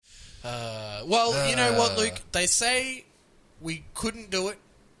Well, you know what, Luke? They say we couldn't do it,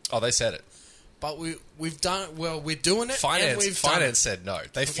 Oh, they said it. but we've done. Well, we're doing it. and we've Finance said no.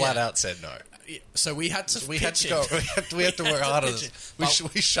 They flat out said no. So we had to. We had to go. We had to work harder. We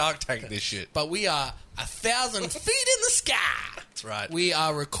Shark Tank this shit. But we are 1,000 feet in the sky. That's right. We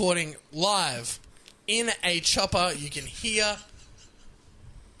are recording live in a chopper. You can hear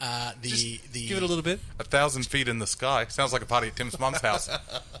the. Give it a little bit. 1,000 feet in the sky. Sounds like a party at Tim's mum's house.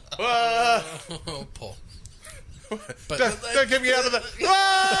 Oh, Paul. But Don't get me out of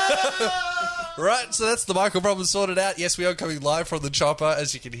the... Right, so that's the Michael problem sorted out. Yes, we are coming live from the chopper,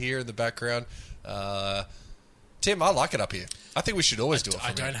 as you can hear in the background. Tim, I like it up here. I think we should always do it.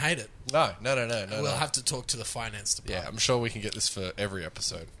 I don't hate it. No. We'll have to talk to the finance department. Yeah, I'm sure we can get this for every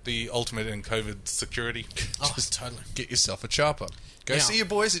episode. The ultimate in COVID security. Oh, totally. Get yourself a chopper. Go Now- see your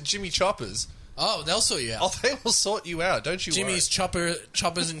boys at Jimmy Choppers. Oh, they'll sort you out. Oh, they will sort you out, don't you Jimmy's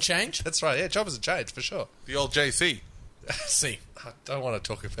choppers and change. That's right, yeah, Choppers and Change, for sure. The old JC. See, I don't want to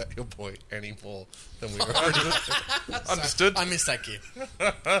talk about your boy any more than we already Understood. I missed that kid.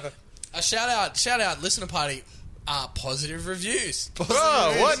 A shout out, listener party. Positive reviews.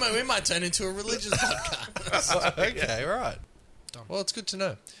 Oh, what? We might turn into a religious podcast. Okay, right. Well, it's good to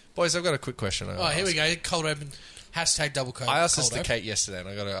know. Boys, I've got a quick question. Oh, here we go. Cold open. Hashtag double code. I asked this cold to open. Kate yesterday, and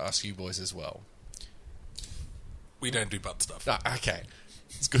I got to ask you boys as well. We don't do butt stuff. No, okay.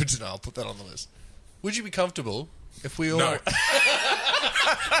 It's good to know. I'll put that on the list. Would you be comfortable if we all... No.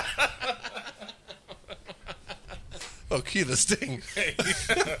 Oh, cue the sting.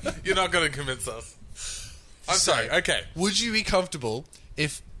 You're not going to convince us. I'm sorry. Okay. Would you be comfortable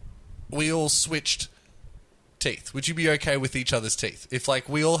if we all switched teeth? Would you be okay with each other's teeth? If, like,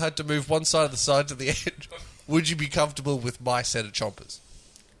 we all had to move one side of the side to the edge, would you be comfortable with my set of chompers?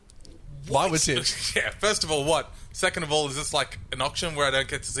 Why would Tim? Yeah, first of all, what? Second of all, is this like an auction where I don't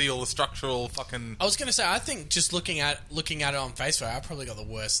get to see all the structural fucking... I was going to say, I think just looking at it on Facebook, I probably got the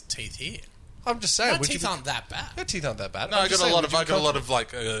worst teeth here. I'm just saying. My would teeth you be- aren't that bad. Your teeth aren't that bad. No, I'm I just got a saying, lot would of you I be got a lot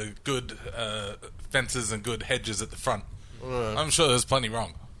comfortable? of like good fences and good hedges at the front. I'm sure there's plenty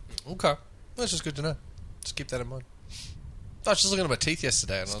wrong. Okay. That's just good to know. Just keep that in mind. I was just looking at my teeth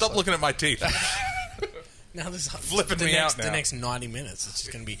yesterday. And I Stop was like, looking at my teeth. Now there's Flipping the me next, out now. The next 90 minutes, it's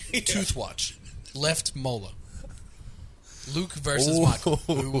just going to be tooth watch. Left molar. Luke versus Michael.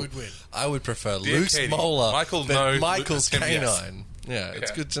 Who would win? I would prefer Dear loose Katie, molar, Michael, but no, Michael's Tim, canine. yes. Yeah,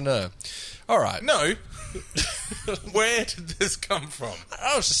 it's Yeah. good to know. All right. No. Where did this come from?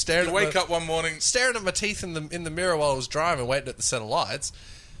 I was just staring. You at wake up one morning... staring at my teeth in the mirror while I was driving, waiting at the centre lights.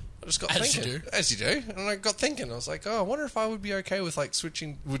 I just got As thinking, you do. as you do, and I got thinking. I was like, oh, I wonder if I would be okay with like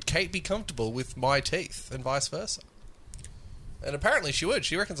switching. Would Kate be comfortable with my teeth, and vice versa? And apparently she would.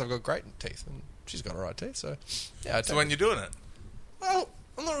 She reckons I've got great teeth, and she's got alright teeth. So yeah. I'd So take when it. you're doing it, Well,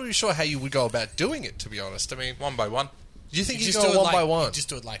 I'm not really sure how you would go about doing it. To be honest, I mean, one by one. do you think you just go do it one by one? You just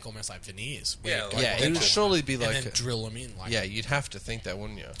do it like almost like veneers. Yeah, where you like go Yeah, one it would by one. surely be and like. then drill them in. Like Yeah, you'd have to think that,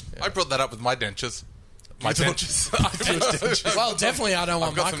 wouldn't you? Yeah. I brought that up with my dentures. My dentures. Well, definitely I don't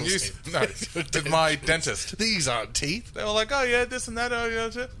want I've got some Michael's news. teeth. No, with my dentist. These aren't teeth. They were like, oh yeah, this and that. Oh,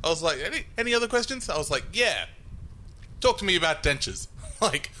 yeah. I was like, any other questions? I was like, yeah. Talk to me about dentures.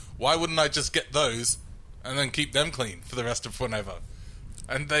 Like, why wouldn't I just get those and then keep them clean for the rest of whenever?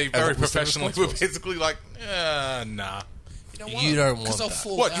 And they very what was the professionally response were was? basically like, nah. You don't want 'Cause they'll that.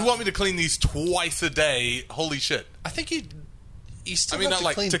 fall What, out. you want me to clean these twice a day? Holy shit. I think you still I mean, have not to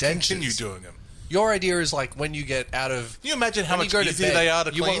like clean to dentures. continue doing them. Your idea is like when you get out of. Can you imagine how when much you go to easier bed, they are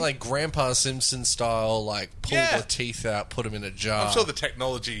to you clean? want like Grandpa Simpson style, like pull Yeah. the teeth out, put them in a jar. I'm sure the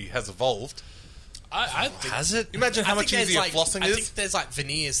technology has evolved. I think, Has it? Imagine how I think much there's easier like, flossing I is. think there's like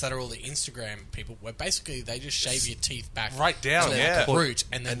veneers that are all the Instagram people where basically they just shave your teeth back Right down, to yeah. like a root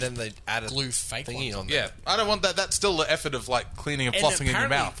and then they add a glue fake thingy ones on Yeah, there. I don't want that. That's still the effort of like cleaning and And flossing in your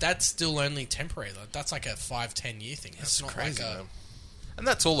apparently mouth. that's still only temporary. Like, that's like a 5-10 year thing. That's not Crazy, like a, man. And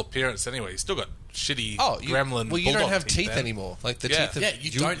that's all appearance anyway. You still got shitty gremlin. Well, you don't bulldog have teeth then. anymore. Like the Yeah. teeth. Of, Yeah,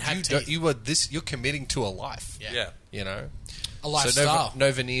 you don't have teeth. You are this. You're committing to a life. yeah, Yeah. You know. a So lifestyle.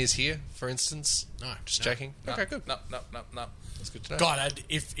 no veneers here, for instance. No, Just no. checking. No, Okay, good. No. That's good to know. God,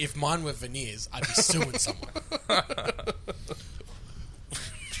 if mine were veneers, I'd be suing someone.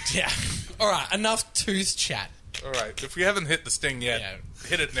 Yeah. All right, enough tooth chat. All right. If we haven't hit the sting yet, Yeah.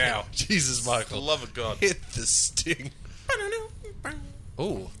 hit it now. Jesus, For Michael. the love of God. Hit the sting.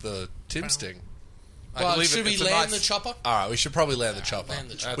 Oh, the Tim sting. I Well, believe should we it's a land nice- the chopper? All right, we should probably land the chopper. land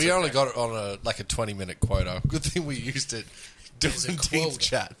the chopper. We That's only okay. got it on a 20-minute quota. Good thing we used it doing As a teeth quota.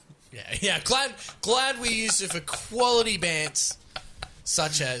 chat. Yeah. Glad we used it for quality bants,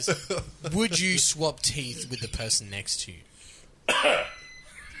 such as, would you swap teeth with the person next to you?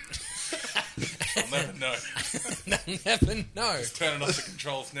 never know. They'll never know. Turning off the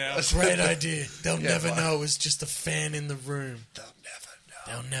controls now. Great idea. They'll never know. It was just a fan in the room. They'll never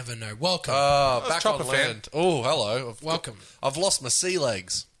know. They'll never know. Welcome. Back on Chopper fan. land. Oh, hello. Welcome. I've lost my sea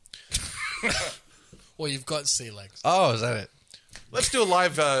legs. Well, you've got sea legs. Oh, is that it? Let's do a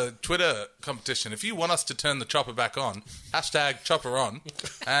live Twitter competition. If you want us to turn the chopper back on, hashtag chopper on,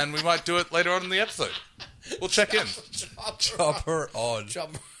 and we might do it later on in the episode. We'll check in. Chopper on.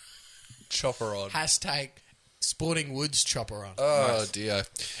 Chopper. on. Hashtag Sporting Woods chopper on. Oh, dear.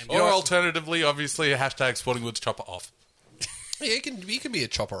 Or alternatively, obviously, hashtag Sporting Woods chopper off. Yeah, you can be a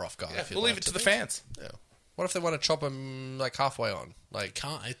chopper off guy. Yeah, if you we'll leave like it to the fans. Yeah. What if they want to chop them like halfway on? Like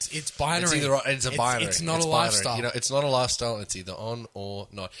Can't. It's binary. it's a binary. It's not a binary. lifestyle. You know, it's not a lifestyle. It's either on or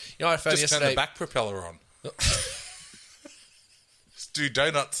not. You know, what I found Just turn yesterday. the back propeller on. Just do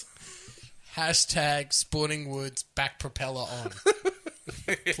donuts. Hashtag Sporting Woods back propeller on.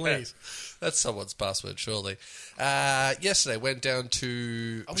 Please. That's someone's password, surely. Yesterday went down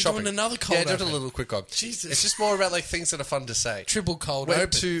to Are we shopping. doing another cold Yeah, just a open? little quick one. Jesus. It's just more about like things that are fun to say. Triple cold Went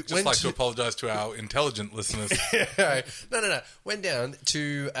open. to Just like to apologise to our intelligent listeners. No. Went down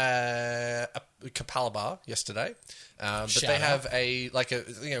to Capella Bar yesterday, but Shout they out. have like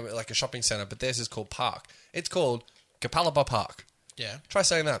a shopping centre, but theirs is called Park. It's called Capella Bar Park. Yeah. Try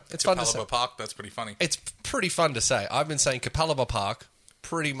saying that. It's fun to say. Capalaba Park, that's pretty funny. It's pretty fun to say. I've been saying Capella Bar Park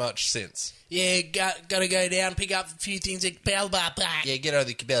pretty much since. Yeah, gotta go down, pick up a few things at Balba Park. Yeah, get over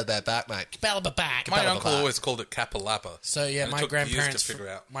the Capella Bar Park, mate. Balba Park. My Capalaba uncle Park. always called it Kapalapa. So yeah, And it my took years grandparents to figure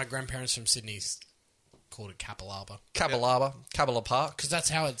out. my grandparents from Sydney's called it Kapalaba Capella Park. because that's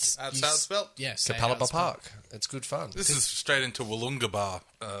how it's. That's you how it's spelled? Yes, Capella Bar Park. It's good fun. This is straight into Wollonga Bar.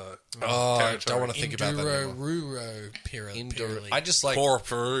 I don't want to think about that Induro anymore. Ruro Pira. I just like. Poor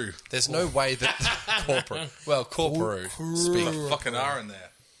Peru. There's no way that corporate. Well, corporate. Speak. Fucking R in there.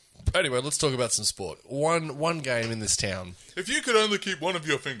 Anyway, let's talk about some sport. One game in this town. If you could only keep one of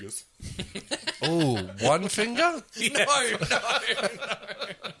your fingers. Ooh, one finger? No.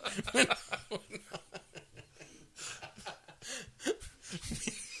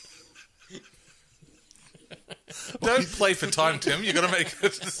 Don't play for time, Tim. You've got to make a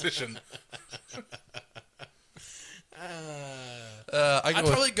decision. I I'd go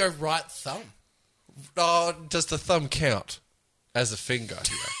with- probably go right thumb. does the thumb count as a finger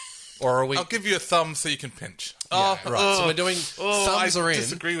here? Or are we... I'll give you a thumb so you can pinch. Yeah, right. So we're doing... thumbs I are in.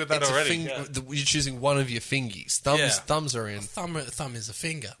 disagree with that It's a already. finger- You're choosing one of your fingies. Thumbs are in. Thumb is a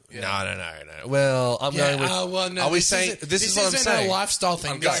finger. No. Well, I'm going with... well, no. Are we this saying... isn't- This is what I'm isn't saying. a lifestyle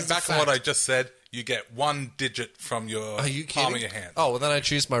thing. I'm This going is a back on what I fact. just said. You get one digit from your Are you palm kidding? of your hand. Oh, well, then I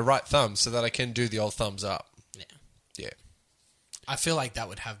choose my right thumb so that I can do the old thumbs up. Yeah. Yeah. I feel like that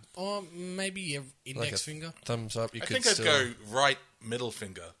would have, or maybe your index Like a finger. thumbs up. You I could think I'd still... go right middle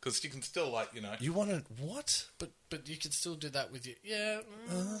finger because you can still, You want to... What? But you could still do that with your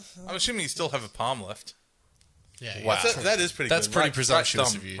I'm assuming you still have a palm left. yeah. Wow. That is pretty That's good. pretty Right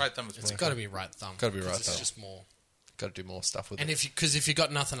presumptuous thumb, of you. Right thumb is It's pretty got to be right thumb. Gotta be 'cause right it's thumb. just more. Got to do more stuff with And it. if you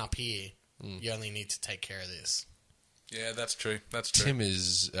got nothing up here, you only need to take care of this. Yeah, that's true. That's true. Tim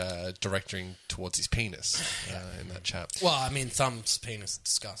is directing towards his penis in that chat. Well, I mean, thumb's penis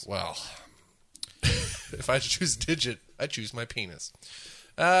disgust. Well, if I choose digit, I choose my penis.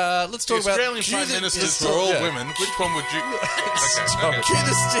 Let's The talk about Australian Prime Ministers let's for talk- all yeah. women. Which one would you... okay. Cue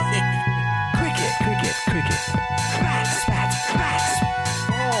the sting. Cricket. Bats.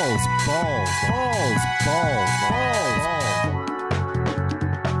 Balls.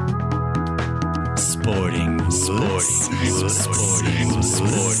 Sporting.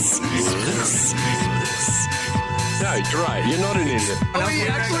 No, you're right. You're not an idiot. Are we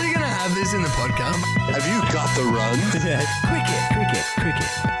actually going to have this in the podcast? Have you got the run? Cricket.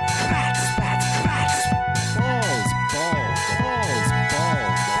 Bats. Balls.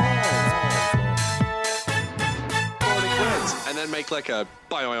 And then make like a...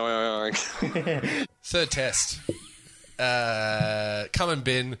 Third test. Come and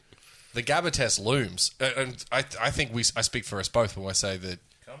bin. The Gabba test looms. And I think I speak for us both when I say that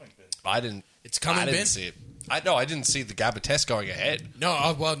I didn't... It's come and I didn't bin? see it. I didn't see the Gabba test going ahead. No,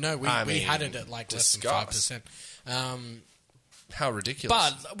 we I we mean, had it at like less than discuss. 5%. How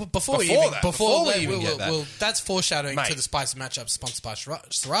ridiculous. But before we Before even we even get that. that's foreshadowing Mate. to the spicy matchup sponsored by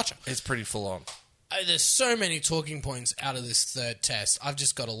Sriracha. It's pretty full on. There's so many talking points out of this third test. I've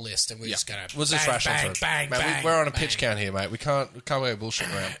just got a list, and we're just going to We'll just rush bang, on through. bang, Mate, bang, we're on a bang. pitch count here, mate. We can't go bullshit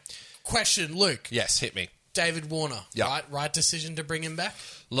around. Question, Luke. Yes, hit me. David Warner. Yeah. Right decision to bring him back?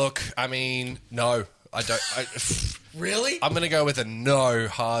 Look, I mean, no. I don't... Really? I'm going to go with a no,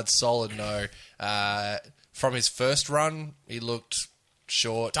 hard, solid no. From his first run, he looked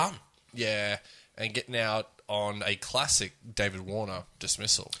short. Done. Yeah. and getting out on a classic David Warner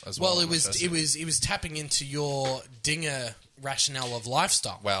dismissal as well. Well, it was tapping into your dinger rationale of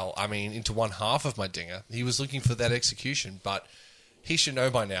lifestyle. Well, I mean, into one half of my dinger. He was looking for that execution, but he should know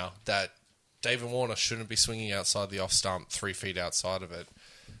by now that David Warner shouldn't be swinging outside the off stump 3 feet outside of it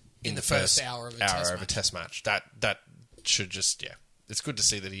In the first hour of a test match. That should just, It's good to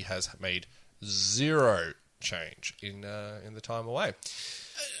see that he has made zero change in the time away.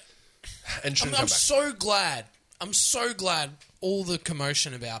 And shouldn't come back. I'm so glad all the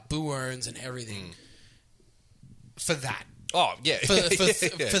commotion about Boo Earns and everything for that. Oh, yeah. For Yeah,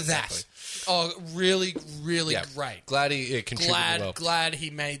 that. exactly. Oh, really, really Yeah. great. Glad he contributed well. Glad he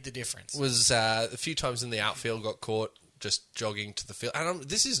made the difference. Was a few times in the outfield, got caught just jogging to the field. And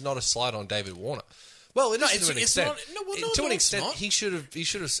this is not a slight on David Warner. Well, it is to an extent. To an extent, he should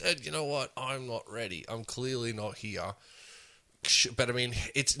have said, you know what, I'm not ready. I'm clearly not here. But I mean,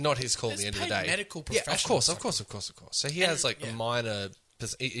 it's not his call at the end of the day. Medical Yeah, professionals. of course. So he has like a minor.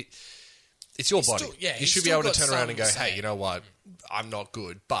 It's your body. You should be able to turn around and go, hey, you know what? I'm not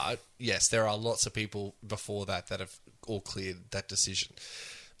good. But yes, there are lots of people before that have all cleared that decision.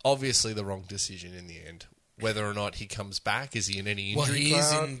 Obviously, the wrong decision in the end. Whether or not he comes back, is he in any injury Well, he is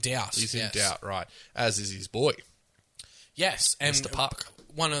cloud? in doubt. He's in doubt, right? As is his boy. Yes, and Mr. Puck.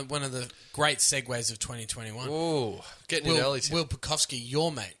 One of the great segues of 2021. Oh, getting in early. Will Pukowski, your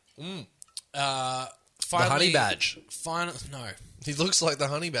mate. The Finally, honey badge. No. He looks like the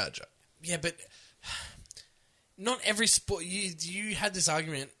honey badger. Yeah, but not every sport. You had this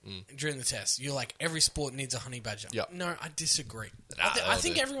argument during the test. You're like, every sport needs a honey badger. Yep. No, I disagree. I I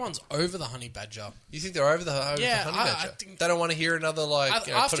think everyone's over the honey badger. You think they're over the honey badger? I think they don't want to hear another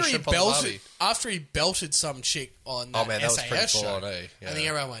put a shrimp on the barbie. After he belted some chick on that that was SAS pretty full show, on, eh? Yeah. I think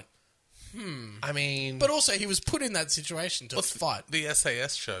everyone went. I mean, But also, he was put in that situation to fight. The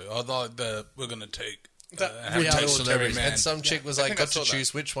SAS show, or the we're going to take reality celebrity man. and some chick was I like, think I got to saw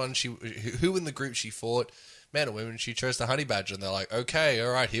choose which one who in the group she fought, man or women. She chose the honey badger, and they're like, okay,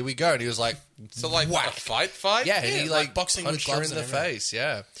 all right, here we go. And he was like, So like whack. a fight? Yeah, and he like boxing with punched her gloves in the and everything. face.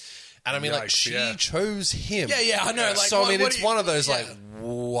 Yeah, and I mean, like Yikes, she yeah. chose him. Yeah, I know. Like, So I mean, what it's do you- one of those yeah. like,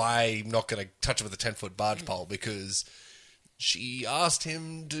 why not going to touch it with a 10-foot barge pole because she asked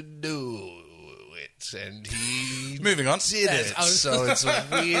him to do it, and he Moving on. did it. So it's a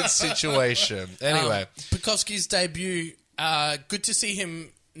weird situation. Anyway, Pukowski's debut. Good to see him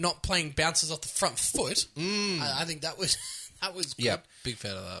not playing bounces off the front foot. I think that was good. yeah, big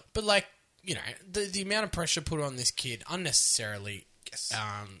fan of that. But like, you know, the amount of pressure put on this kid unnecessarily,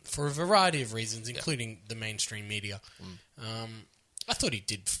 for a variety of reasons, including the mainstream media. I thought he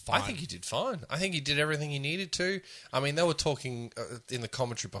did fine. I think he did fine. I think he did everything he needed to. I mean, they were talking in the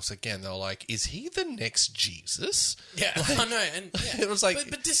commentary box again. They were like, "Is he the next Jesus?" Yeah, I know. And yeah. It was like,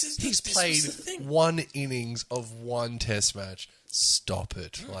 but this is he's this played was the thing. one innings of one Test match. Stop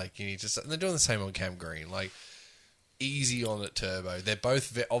it! Like you need to. And they're doing the same on Cam Green. Like easy on it, Turbo. They're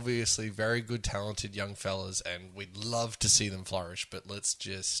both obviously very good, talented young fellas, and we'd love to see them flourish. But let's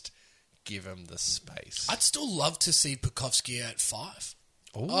just give him the space. I'd still love to see Pukowski at 5.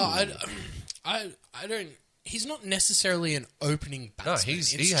 Ooh. I don't. He's not necessarily an opening No, batsman.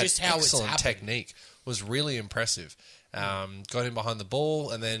 he had just how it's excellent happened. technique. Was really impressive. Got him behind the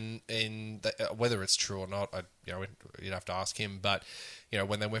ball, and then whether it's true or not, you'd have to ask him. But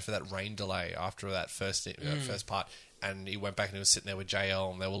when they went for that rain delay after that first part, and he went back and he was sitting there with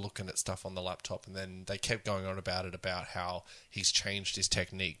JL, and they were looking at stuff on the laptop, and then they kept going on about how he's changed his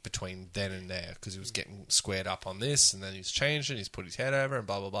technique between then and there because he was getting squared up on this, and then he's changed it, he's put his head over, and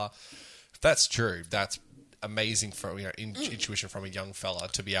blah blah blah. If that's true, that's amazing for intuition from a young fella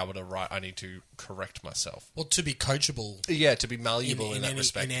to be able to write. I need to correct myself. Well, to be coachable, To be malleable in that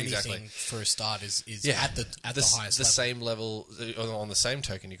respect. in anything Exactly. for a start is at the highest the level. same level. On the same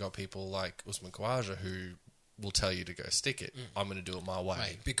token, you got people like Usman Khawaja who will tell you to go stick it. I'm going to do it my way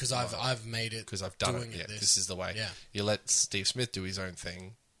Right, because I've made it because I've done doing it. Yeah, this. this is the way. Yeah. You let Steve Smith do his own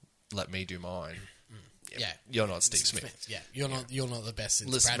thing. Let me do mine. Yeah, You're not Steve Smith. Yeah, you're not the best.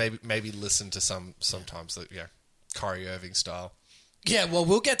 Since Listen, Brad. maybe listen to sometimes that Kyrie Irving style. Yeah, well,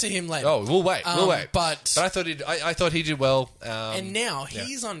 we'll get to him later. Oh, we'll wait. But I thought he did well. and now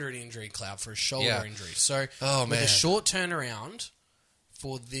he's under an injury cloud for a shoulder Yeah. injury. So Oh, with man. a short turnaround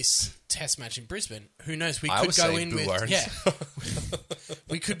for this test match in Brisbane, who knows? We I could was go saying in Boo with Earns.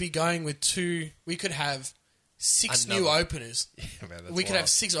 we could be going with 2. We could have 6 new Another. openers. Man, that's We could wild. have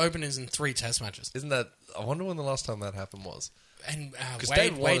 6 openers in 3 test matches. Isn't that? I wonder when the last time that happened was. And Because Wade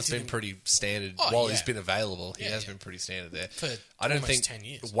Dave Warner's been didn't- pretty standard Oh, while yeah. he's been available. He Yeah, has yeah. been pretty standard there. For I don't almost think 10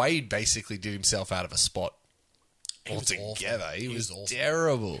 years. Wade basically did himself out of a spot. He was altogether. awful. He was awful.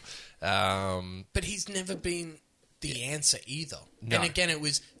 terrible. But he's never been the answer either. No. And again, it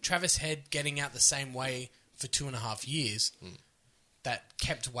was Travis Head getting out the same way for 2.5 years that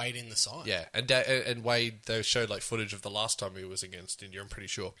kept Wade in the side. Yeah, and Wade, they showed like footage of the last time he was against India, I'm pretty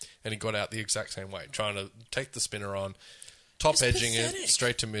sure, and he got out the exact same way, trying to take the spinner on, top It's edging pathetic. it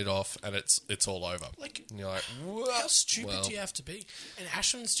straight to mid off, and it's all over. Like, and you're like, how stupid well, do you have to be? And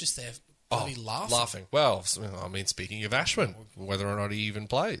Ashwin's just there bloody laughing. laughing. Well, I mean, speaking of Ashwin, whether or not he even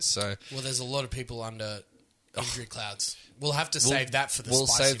plays, so Well, there's a lot of people under injury clouds. We'll have to save that for the we'll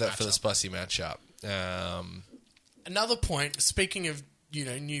spicy save that for the matchup. spicy matchup. Another point, speaking of,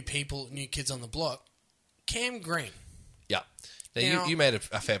 new people, new kids on the block, Cam Green. Yeah. Now, Now- you made a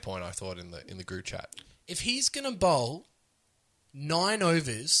fair point, I thought, in the group chat. If he's going to bowl 9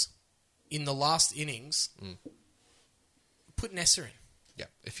 overs in the last innings, put Nesser in. Yeah,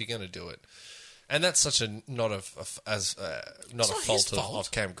 if you're going to do it, and that's such a not a not his fault fault.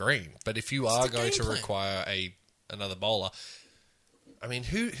 of Cam Green. But if you are the going game to plan. require another bowler, I mean,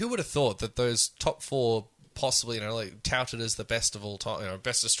 who would have thought that those top 4, possibly like touted as the best of all time,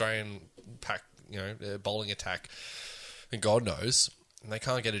 best Australian pack, bowling attack, and God knows, and they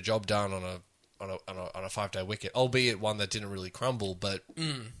can't get a job done on a 5-day wicket, albeit one that didn't really crumble, but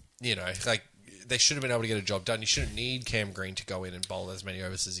like. They should have been able to get a job done. You shouldn't need Cam Green to go in and bowl as many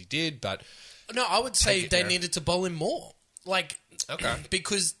overs as he did, but No, I would say Take it, they yeah. needed to bowl him more. Okay.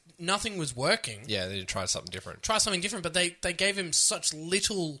 Because nothing was working. yeah, they did try something different. Try something different, but they gave him such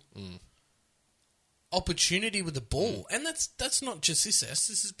little opportunity with the ball. And that's not just this test.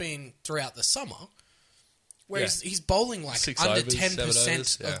 This has been throughout the summer. Whereas he's bowling like 6 under overs, 10% 7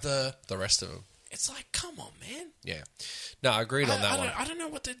 overs, yeah. of the... The rest of them. It's like, come on, man. Yeah. No, I agreed on that one. I don't know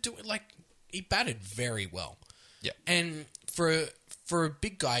what they're doing. Like, he batted very well. Yeah. And for a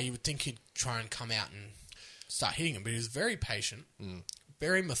big guy, you would think he'd try and come out and start hitting him. But he was very patient,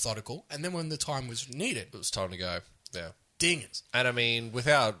 very methodical. And then when the time was needed, It was time to go. Yeah. dingers. And I mean,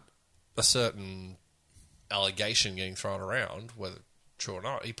 without a certain allegation getting thrown around, whether true or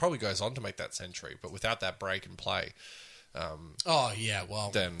not, he probably goes on to make that century. But without that break and play, Oh, yeah,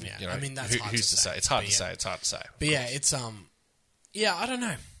 well, then, yeah. I mean, that's hard who's to say. It's hard But to yeah. say. It's hard to say. But yeah, it's, yeah, I don't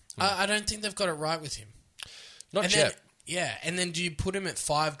know. I don't think they've got it right with him. Not And yet. then, yeah, and then do you put him at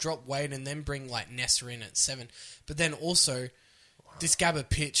 5, drop Wade, and then bring like Nesser in at 7? But then also, this Gabba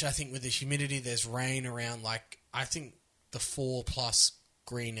pitch, I think with the humidity, there's rain around. Like, I think the 4+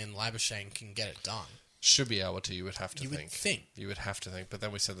 Green and Labuschagne can get it done. Should be able to, you would have to You would think. think. You would have to think. But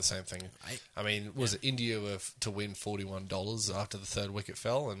then we said the same thing. I- I mean, was it India to win $41 after the 3rd wicket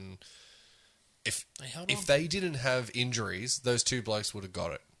fell? And if They held on. they didn't have injuries, those 2 blokes would have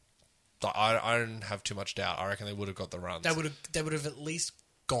got it. I don't have too much doubt. I reckon they would have got the runs. They would have at least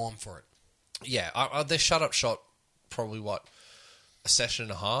gone for it. Yeah, they shut up shot probably a session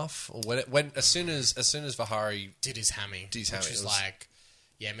and a half, or when as soon as Vihari Did his hammy. Did his hammy, Which it was was like,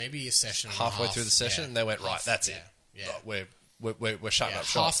 yeah, maybe a session and halfway a half. through the session, Yeah. and they went, right, Half- that's yeah, it. Yeah. We're shutting Yeah, up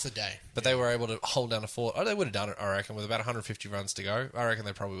shop. half the day. But they were able to hold down a 4. Oh, they would have done it, I reckon, with about 150 runs to go. I reckon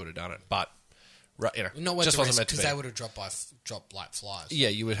they probably would have done it. But, Not worth just the wasn't risk, meant to because be. they would have dropped like flies. Yeah,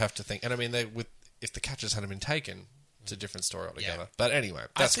 you would have to think. And I mean, if the catches hadn't been taken, it's a different story altogether. Yeah. But anyway,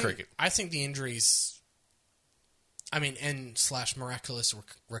 that's I think, cricket. I think the injuries, I mean, and / miraculous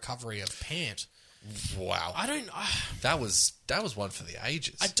recovery of Pant. Wow. That was one for the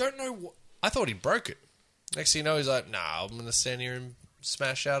ages. I don't know what. I thought he broke it. Next thing you know, he's like, nah, I'm going to stand here and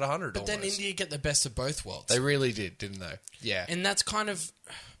smash out 100 But then almost. India get the best of both worlds. They really did, didn't they? Yeah. And that's kind of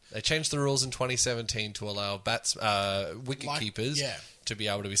They changed the rules in 2017 to allow wicket keepers yeah. to be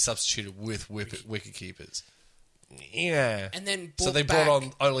able to be substituted with wicket keepers. Yeah. And then so they brought brought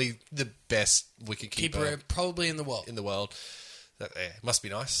back on only the best wicket keeper keeper probably in the world. in the world. That must be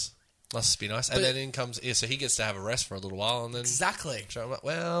nice. Must be nice. And then in comes so he gets to have a rest for a little while, and then Exactly.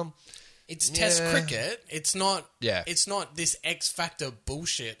 well, It's Test Yeah. cricket. It's not. Yeah. It's not this X Factor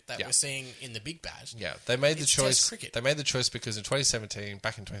bullshit that Yeah. we're seeing in the Big Bash. yeah, they made the It's choice. Test cricket. They made the choice because back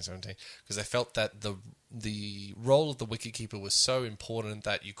in 2017, because they felt that the role of the wicketkeeper was so important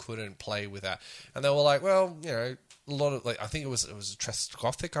that you couldn't play without. And they were like, well, a lot of I think it was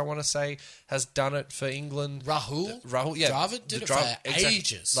Trescothick, I want to say, has done it for England. Rahul, yeah, Dravid did the it for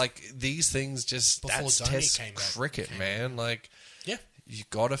ages. Like these things, just Before that's Dhoni Test came back. cricket, man. Like Yeah. you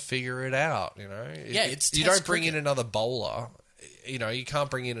got to figure it out. Yeah, it's you Test don't bring in cricket. another bowler. You can't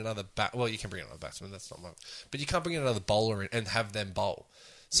bring in another Well, you can bring in another batsman. That's not much. But you can't bring in another bowler and have them bowl.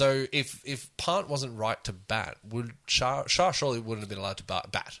 So if Pant wasn't right to bat, would Shah surely wouldn't have been allowed to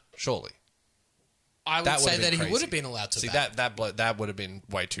bat? Surely. I would That would say have been that he crazy. would have been allowed to See bat. that would have been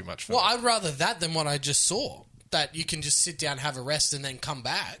way too much for Well, me. I'd rather that than what I just saw. that you can just sit down, have a rest, and then come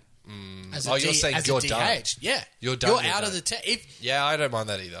back. As a you're saying as you're a done. DH. Yeah. You're done, You're you're out of done. the test. Yeah, I don't mind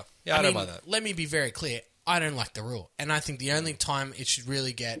that either. Yeah, I don't mind that. Let me be very clear. I don't like the rule. And I think the only time it should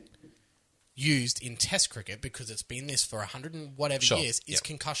really get used in test cricket, because it's been this for 100 and whatever Sure. years, is Yep.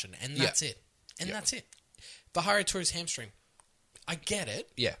 concussion. And that's it. And Yep. that's it. Vihara tore his hamstring. I get it.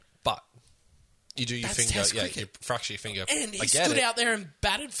 Yeah, but you do your That's finger. test Yeah, cricket. you fracture your finger. And he I get stood it. out there and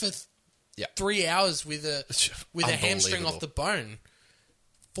batted for Yeah. 3 hours with a hamstring off Unbelievable. the bone.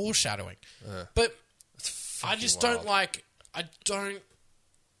 Foreshadowing. But I just don't wild. like. I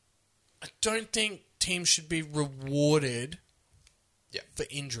don't think teams should be rewarded Yeah. for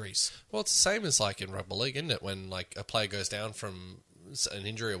injuries. Well, it's the same as like in rugby league, isn't it? When like a player goes down from an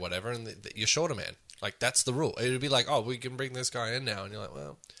injury or whatever, and you're short a man. Like that's the rule. It'd be like, oh, we can bring this guy in now, and you're like,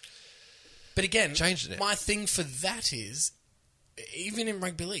 well, But again, Changed it. my thing for that is, even in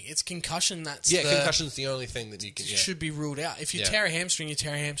rugby league, it's concussion. That's yeah, the, concussion's the only thing that you can. Yeah. should be ruled out. If you Yeah. tear a hamstring, you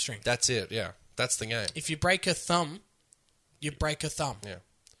tear a hamstring. That's it. Yeah, that's the game. If you break a thumb, you break a thumb. Yeah,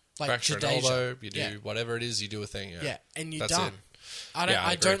 Like fracture an Jadeja. elbow, you do Yeah. whatever it is, you do a thing. Yeah, Yeah, and you're That's done. it. I don't. Yeah, I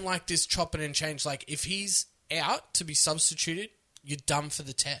I don't agree. like this chopping and change. Like if he's out to be substituted, you're done for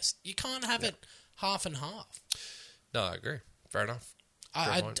the test. You can't have it half and half. No, I agree. Fair enough. Fair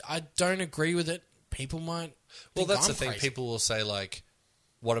I point. don't agree with it. People might. Well, think that's I'm the thing. crazy. People will say like,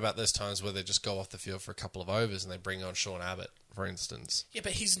 what about those times where they just go off the field for a couple of overs and they bring on Sean Abbott, for instance? Yeah,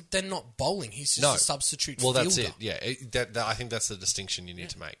 but he's then not bowling. He's just No. a substitute. Well, that's fielder. it. Yeah, that I think that's the distinction you need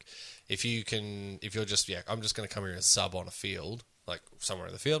to make. If you're just I'm just going to come here and sub on a field, like somewhere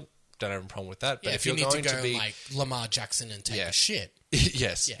in the field, don't have a problem with that. But Yeah, if you you're need going to go be, like Lamar Jackson and take Yeah. a shit.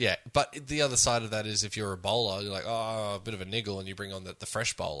 yes, Yeah. yeah. But the other side of that is if you're a bowler, you're like, oh, a bit of a niggle, and you bring on the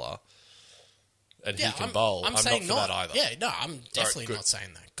fresh bowler, and Yeah, he can bowl. I'm not saying for that either. Yeah, no, I'm definitely good. not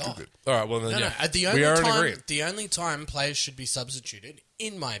saying that. God. Good. All right, well then, No, yeah. no. The we are in only agreement. time, the only time players should be substituted,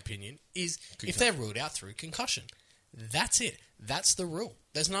 in my opinion, is if they're ruled out through concussion. That's it. That's the rule.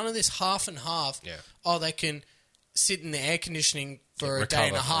 There's none of this half and half. Yeah. Oh, they can sit in the air conditioning for a recover day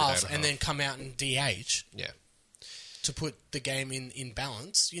and a for a day half and a and then half. come out and DH Yeah, to put the game in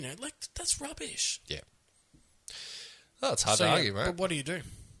balance. You know, like that's rubbish. yeah. Oh, it's hard So, to yeah, argue, mate. but what do you do?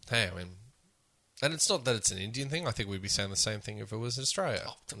 Hey, I mean, and it's not that it's an Indian thing. I think we'd be saying the same thing if it was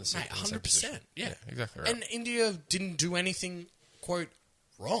Australia. in the same- Mate, in the same 100%. position. Yeah. exactly right. And India didn't do anything, quote,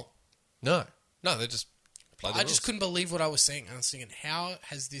 wrong. No, they just played the I rules. just couldn't believe what I was seeing. I was thinking, how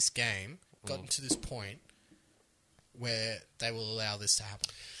has this game gotten to this point where they will allow this to happen?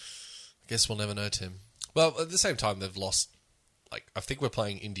 Guess we'll never know, Tim. Well, at the same time, they've lost. Like, I think we're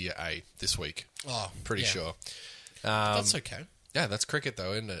playing India A this week. Oh, Pretty yeah. sure. That's okay. Yeah, that's cricket,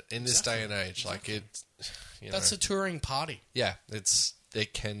 though, isn't it? In this day and age, like it. That's a touring party. Yeah,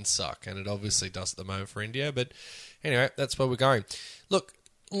 it can suck, and it obviously does at the moment for India. But anyway, that's where we're going. Look,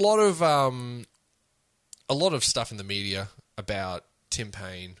 a lot of stuff in the media about Tim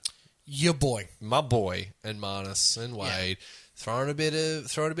Payne, Your boy. my boy, and Marnus and Wade throwing a bit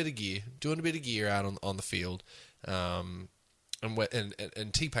of gear, doing a bit of gear out on the field. And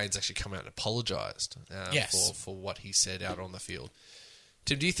T Payne's actually come out and apologised Yes. for what he said out on the field.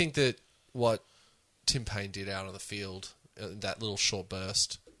 Tim, do you think that what Tim Payne did out on the field, that little short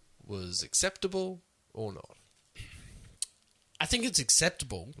burst, was acceptable or not? I think it's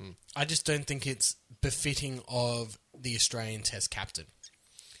acceptable. I just don't think it's befitting of the Australian Test captain.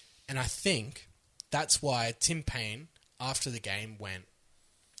 And I think that's why Tim Payne, after the game, went,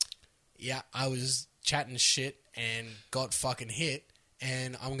 yeah, I was chatting shit and got fucking hit,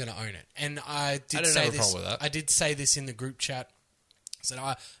 and I'm going to own it. And I did I don't say have a this. problem with that. I did say this in the group chat. I said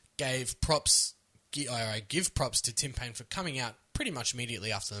I gave props. I give props to Tim Payne for coming out pretty much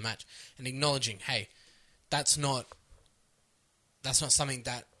immediately after the match and acknowledging, hey, that's not something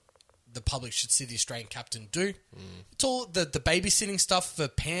that the public should see the Australian captain do. It's all the babysitting stuff for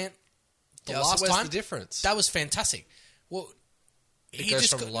Pant. The Yeah, so last where's time the difference? that was fantastic. Well, he goes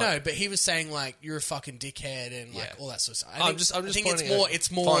just from got, like- no, but he was saying like you're a fucking dickhead and like Yeah. all that sort of stuff. I'm just I think pointing out- it's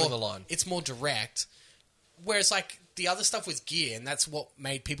more finding the line. It's more direct. Whereas like the other stuff was gear, and that's what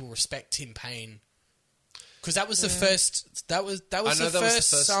made people respect Tim Payne. Because that was the first. That was I know the that was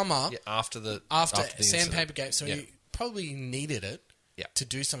first summer yeah, after the after incident. Sandpaper Gate, so Yeah. he probably needed it Yeah. to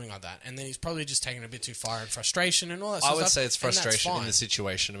do something like that. And then he's probably just taken it a bit too far in frustration and all that I sort would of stuff. say it's and that's frustration in fine. the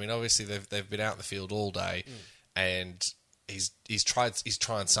situation. I mean, obviously they've been out in the field all day, and he's trying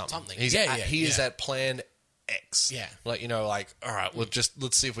something. Something. He's Yeah, he is yeah. at plan X. Yeah. Like, like, all right,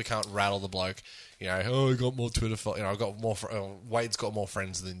 let's see if we can't rattle the bloke. I got more Twitter, I got more, Wade's got more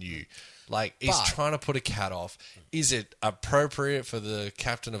friends than you. Like, he's But- trying to put a cat off. Is it appropriate for the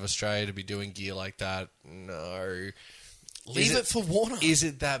captain of Australia to be doing gear like that? No. Leave it for Warner. Is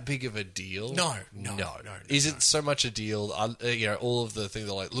it that big of a deal? No. Is it so much a deal? All of the things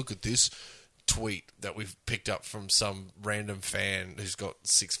are like, look at this tweet that we've picked up from some random fan who's got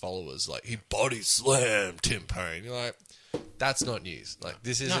 6 followers. Like, he body slammed Tim Payne. You're like, that's not news. Like,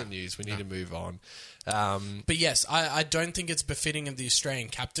 this isn't news. We need to move on. But yes, I don't think it's befitting of the Australian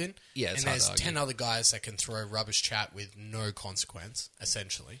captain. Yeah, it's and hard there's to argue. 10 other guys that can throw rubbish chat with no consequence,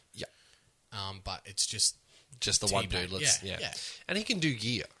 essentially. Yeah. But it's just Just the one Teabag. dude. Let's, Yeah. And he can do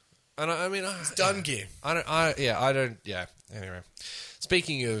gear. And I mean, It's done gear. Anyway,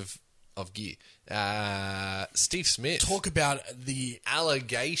 speaking of gear, Steve Smith. Talk about the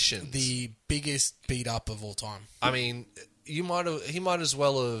allegations. biggest beat up of all time. I mean, he might as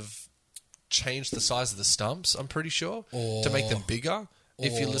well have changed the size of the stumps, I'm pretty sure, to make them bigger.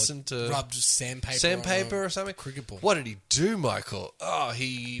 If you Or listen to rubbed sandpaper on or something. cricket ball. What did he do, Michael? What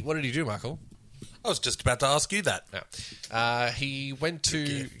did he do, Michael? I was just about to ask you that. No. He went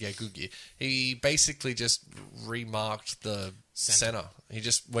to good gear. He basically just remarked the center. He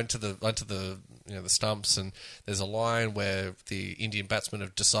just went to the the stumps, and there's a line where the Indian batsmen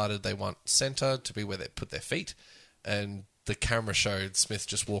have decided they want center to be where they put their feet, and the camera showed Smith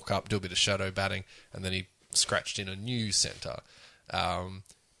just walk up, do a bit of shadow batting, and then he scratched in a new center. And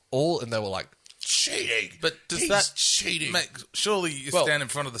they were like, cheating. But does He's that cheating? Surely you stand in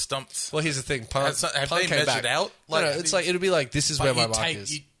front of the stumps. Well, here's the thing. Punt, Have punt they came measured back. out? No, Like, it's like it'll be like, this is But where my mark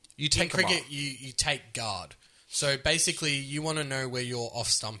is. You take in a mark. cricket, you take guard. So basically, you want to know where your off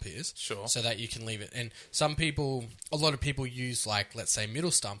stump is, Sure. so that you can leave it. And a lot of people use, like, let's say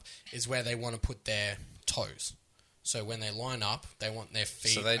middle stump is where they want to put their toes. So when they line up, they want their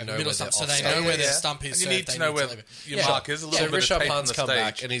feet. So they at know middle where stump, their so they off-stump know where is. their Yeah. stump is. And you so need they to know where leave it. your mark is. A little So bit of Rishabh tape on Pant's the come stage.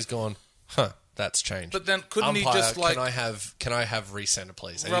 back and he's gone, that's changed. But then couldn't he Umpire, just, like, can I have recenter,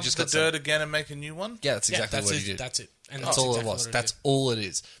 please? And he rub just the got some- dirt again and make a new one? Yeah, that's Yeah, exactly what he did. That's it. And That's all exactly it was. what That's did. all it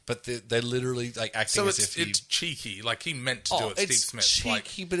is. But they're literally like acting So as if he. it's cheeky. Like, he meant to do it, Steve it's Smith.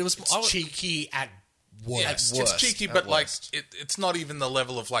 cheeky, but it was It's cheeky at worst. worst. It's cheeky, At but, like, worst. it's not even the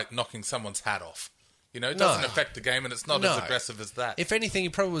level of, like, knocking someone's hat off. It No. doesn't affect the game, and it's not No. as aggressive as that. If anything, he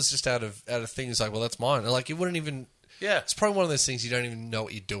probably was just out of things like, well, that's mine. Like, it wouldn't even. Yeah. It's probably one of those things you don't even know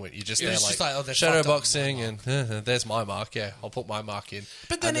what you're doing. You're just Yeah, there it's like, just like, oh, they shadow fucked up boxing, my and there's my mark. Yeah, I'll put my mark in.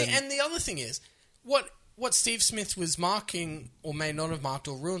 But then, and the other thing is, what Steve Smith was marking, or may not have marked,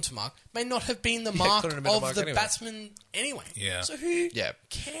 or ruined to mark, may not have been the mark couldn't have been a of mark the anyway. batsman anyway. Yeah. So who Yeah,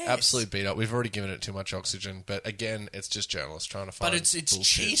 cares? absolutely beat up. We've already given it too much oxygen, but again, it's just journalists trying to find. But it's bullshit.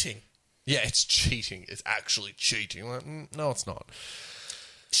 cheating. Yeah, it's cheating. It's actually cheating. Like, no, it's not.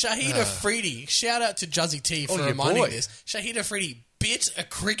 Shahid Afridi, shout out to Juzzy T for your reminding boy. this. Shahid Afridi bit a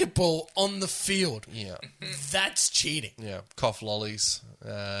cricket ball on the field. Yeah, That's cheating. yeah. Cough lollies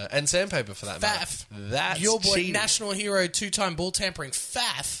and sandpaper for that Faf. matter. That's Your boy, cheating. national hero, 2-time ball tampering.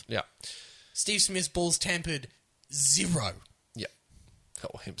 Faf. Yeah, Steve Smith's balls tampered 0. yeah.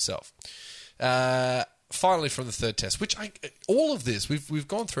 Oh, himself. Finally, from the third test, which all of this we've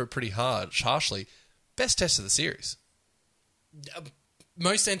gone through it pretty harshly. Best test of the series.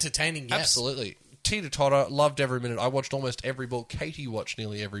 Most entertaining, yes. Absolutely. Teeter-totter, loved every minute. I watched almost every ball. Katie watched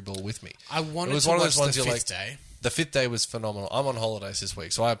nearly every ball with me. I wanted It was to one of watch those ones the you're fifth like, day. The fifth day was phenomenal. I'm on holidays this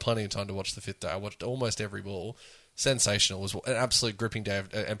week, so I had plenty of time to watch the fifth day. I watched almost every ball. Sensational. It was an absolute gripping day.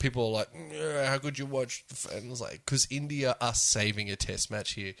 And people were like, how could you watch? And I was like, because India are saving a test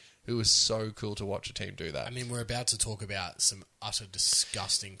match here. It was so cool to watch a team do that. I mean, we're about to talk about some utter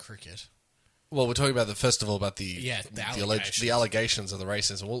disgusting cricket. Well, we're talking about the allegations. the allegations of the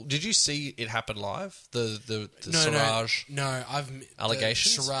racism. Well, did you see it happen live? The Siraj. No,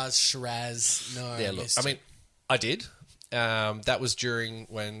 Allegations? Shiraz. No, Yeah, look, I mean, I did. That was during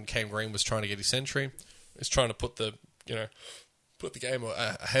when Cam Green was trying to get his century. He was trying to put the game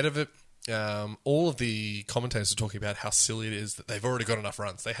ahead of it. All of the commentators are talking about how silly it is that they've already got enough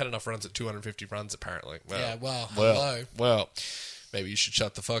runs. They had enough runs at 250 runs, apparently. hello. Well, maybe you should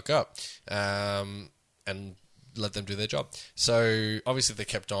shut the fuck up and let them do their job. So, obviously, they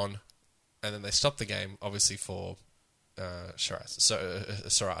kept on, and then they stopped the game, obviously, for Siraj. So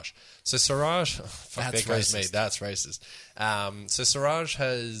Siraj, fuck, That's there goes me. racist. That's racist. So Siraj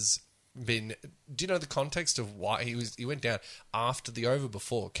has been. Do you know the context of why he went down after the over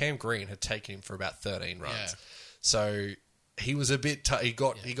before? Cam Green had taken him for about 13 runs. Yeah. So he was a bit. He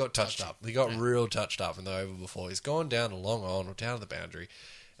got touched up. He got real touched up in the over before. He's gone down a long on or down to the boundary.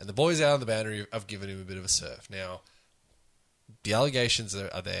 And the boys out on the boundary have given him a bit of a serve. Now, the allegations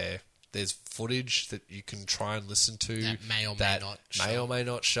are there. There's footage that you can try and listen to That may or may that not may show. or may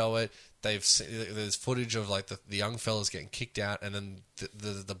not show it. There's footage of like the young fellas getting kicked out, and then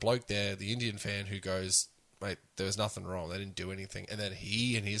the bloke there, the Indian fan, who goes, "Mate, there was nothing wrong. They didn't do anything." And then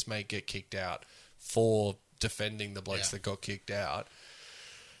he and his mate get kicked out for defending the blokes Yeah. that got kicked out.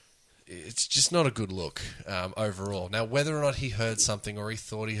 It's just not a good look overall. Now, whether or not he heard something or he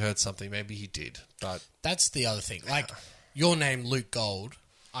thought he heard something, maybe he did. But That's the other thing. Like, your name, Luke Gold,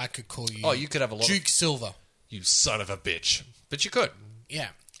 I could call you... Oh, you could have a lot Duke Silver. you son of a bitch. But you could. Yeah.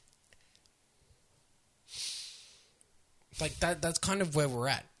 Like, that's kind of where we're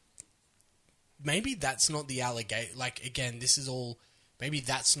at. Maybe that's not the allegation. Like, again, this is all... Maybe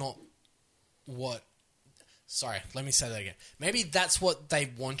that's not what... Sorry, let me say that again. Maybe that's what they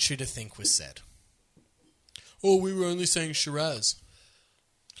want you to think was said. Oh, we were only saying Shiraz.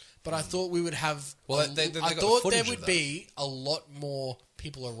 But I thought we would have... Well, they got I the thought footage there of would that. be a lot more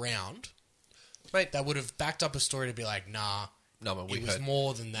people around Mate, that would have backed up a story to be like, nah, no, man, we it was heard.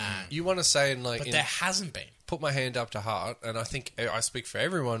 more than that. You want to say, in like... But in- there hasn't been. put my hand up to heart, and I think I speak for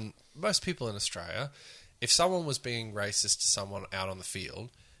everyone, most people in Australia, if someone was being racist to someone out on the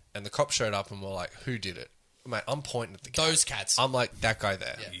field, and the cops showed up and were like, who did it? Mate, I'm pointing at the cat. Those cats. I'm like, that guy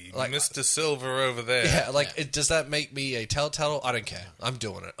there. Yeah. Like, Mr. Silver over there. yeah, like, does that make me a telltale? I don't care. I'm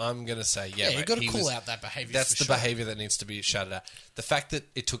doing it. I'm going to say, yeah, Yeah, you mate, got to he call was- out that behaviour. That's for the sure. behaviour that needs to be shouted at. The fact that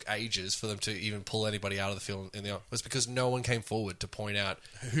it took ages for them to even pull anybody out of the field in the was because no one came forward to point out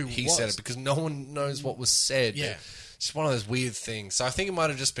Who he was. said it, because no one knows what was said. Yeah. It's just one of those weird things. So I think it might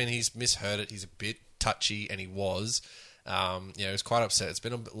have just been he's misheard it. He's a bit touchy, and he was. He was quite upset. It's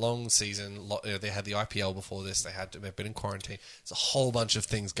been a long season. They had the IPL before this. They've been in quarantine. There's a whole bunch of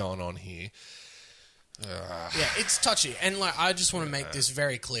things going on here. Yeah, it's touchy, and like I just want to make this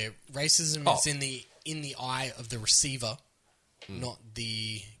very clear: racism Oh. is in the eye of the receiver, not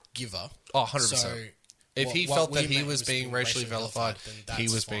the giver. Oh, 100%. So If what- he what felt we that he meant was being racially vilified, then he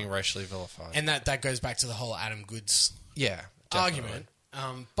that's was fine. being racially vilified. and that goes back to the whole Adam Goods yeah, definitely.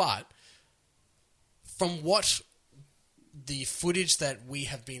 argument. But from what the footage that we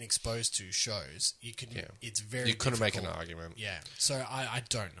have been exposed to shows, it's very You couldn't make an difficult. argument. Yeah, so I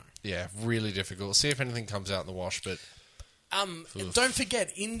don't know. Yeah, really difficult. See if anything comes out in the wash, but Don't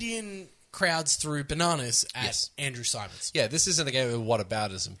forget, Indian crowds threw bananas at Yes. Andrew Simons. yeah, this isn't a game of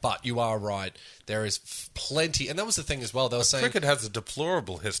whataboutism. But you are right. There is plenty, and that was the thing as well. They were saying, Cricket has a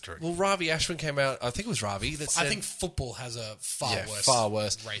deplorable history. well, Ravi Ashwin came out. I think it was Ravi that said, I think football has a far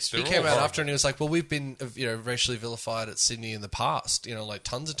worse race. He They're came all out horrible. after and he was like, "Well, we've been, racially vilified at Sydney in the past, like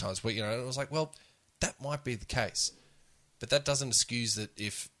tons of times." But and I was like, "Well, that might be the case, but that doesn't excuse that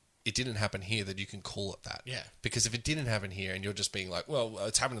if it didn't happen here, that you can call it that." Yeah. Because if it didn't happen here, and you're just being like, "Well,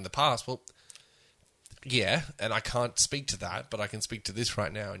 it's happened in the past," well. Yeah, and I can't speak to that, but I can speak to this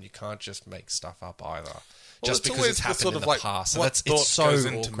right now, and you can't just make stuff up either. Just because always it's the happened sort in of the like past. And what that's, thought it's so goes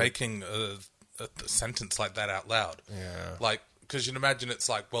into awkward. making a sentence like that out loud. Yeah. Like, because you can imagine it's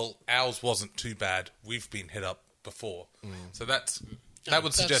like, well, ours wasn't too bad. We've been hit up before. So that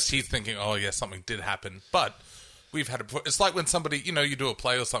would suggest he's thinking, oh, yeah, something did happen. But we've had it's like when somebody, you do a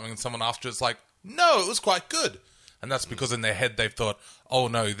play or something and someone after it's like, no, it was quite good. And that's because in their head they've thought, oh,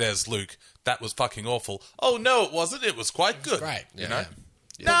 no, there's Luke. That was fucking awful. Oh, no, it wasn't. It was quite good. great. You Yeah. know?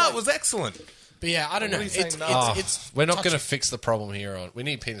 Yeah. No, it was excellent. But yeah, I don't know. What are you saying It's, now? it's We're not touchy. going to fix the problem here on. We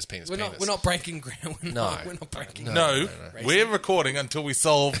need penis. We're not breaking ground. We're not breaking ground. No, Racism. we're recording until we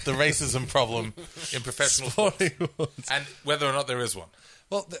solve the racism problem in professional sport. And whether or not there is one.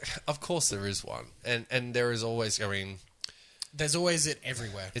 Well, of course there is one, and there is always. I mean, There's always it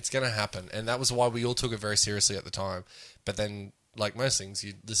everywhere. it's going to happen, and that was why we all took it very seriously at the time. But then, like most things,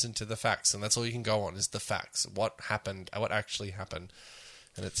 you listen to the facts, and that's all you can go on is the facts. What happened? What actually happened?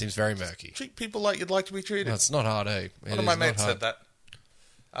 And it seems very murky. Treat people like you'd like to be treated. No, it's not hard, eh? One of my mates said that.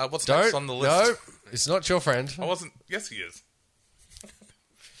 What's next on the list? No, it's not your friend. I wasn't. Yes, he is.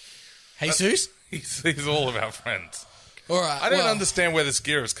 Jesus? He's all of our friends. All right. I don't well, understand where this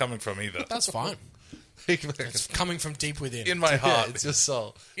gear is coming from either. That's fine. It's coming from deep within. In my Yeah, heart. it's your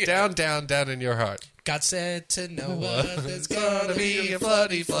soul. Yeah. Down, down, down in your heart. God said to Noah, there's Gonna be a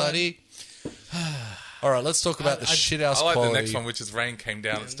floody, floody. All right, let's talk about the shithouse I like quality. the next one, which is rain came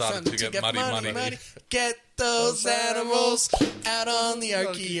down and started to get muddy. Get those animals out on the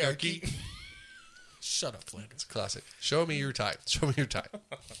arky. Shut up, Flanders. It's classic. Show me your type. Show me your type.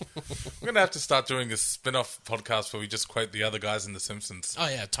 We're going to have to start doing a spin-off podcast where we just quote the other guys in The Simpsons. Oh,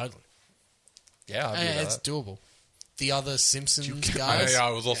 yeah, totally. Yeah, I'll do that. It's doable. The other Simpsons Yeah, guys. I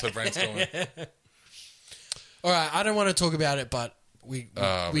was also brainstorming. All right, I don't want to talk about it, but we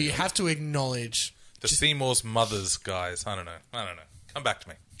we have to acknowledge. The Seymour's mothers, guys. I don't know. Come back to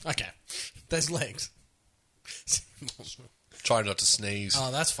me. Okay, there's legs. Try not to sneeze.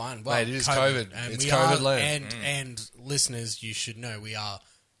 Oh, that's fine. Well, Mate, it is COVID. And It's we COVID are, land. And listeners, you should know we are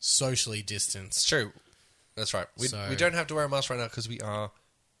socially It's distanced. true. That's right. We don't have to wear a mask right now because we are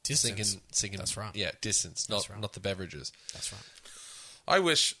Distance. sinking. That's right. Yeah, distance, That's not right. not the beverages. That's right. I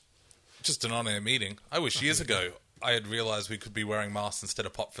wish, just an on-air meeting, I wish years ago I had realised we could be wearing masks instead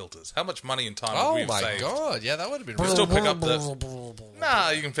of pop filters. How much money and time would we Oh have my saved? god! Yeah, that would have been. We Really still pick up the... Nah,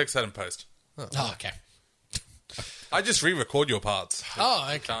 you can fix that in post. Oh, okay. I just re-record your parts. Oh,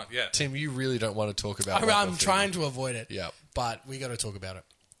 You okay. can't, yeah. Tim, you really don't want to talk about. I'm trying to avoid it. Yeah. But we got to talk about it.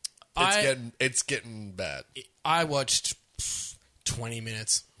 It's getting bad. I watched 20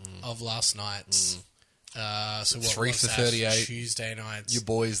 minutes of last night's. So what 3 was for that? 38. Tuesday nights. Your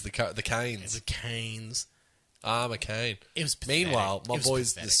boys, the Canes. The Canes. I'm a Cane. It was pathetic. Meanwhile, my It was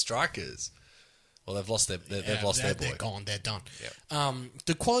boys, pathetic. the Strikers. Well, they've lost their. They've lost their boy. They're gone. They're done. Yeah.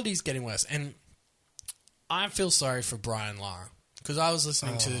 The quality's getting worse, and I feel sorry for Brian Lara because I was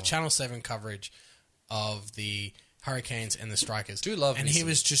listening to the Channel 7 coverage of the Hurricanes and the Strikers. Do love and me he some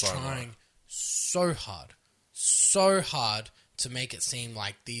was just Brian trying Lara. so hard to make it seem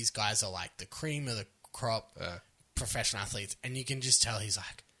like these guys are like the cream of the crop, professional athletes, and you can just tell he's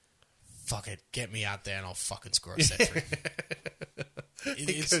like, "Fuck it, get me out there and I'll fucking score a set three."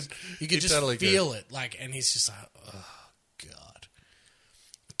 You could just totally feel it, like, and he's just like, "Oh god."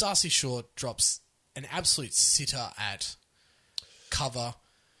 Darcy Short drops an absolute sitter at cover,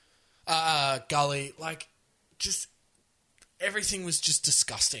 gully, like, just everything was just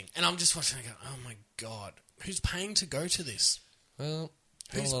disgusting. And I'm just watching. I go, "Oh my god, who's paying to go to this? Well,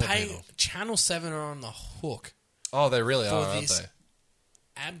 not Who's a lot of paying?" people. Channel 7 are on the hook Oh, they really for are, aren't this they?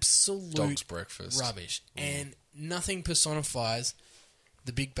 absolute Dog's breakfast. rubbish, and nothing personifies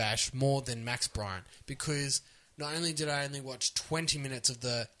the Big Bash more than Max Bryant, because not only did I only watch 20 minutes of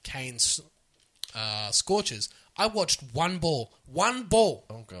the Canes Scorchers, I watched one ball.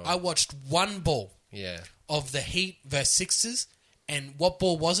 Oh, God. I watched one ball Yeah. of the Heat versus Sixers, and what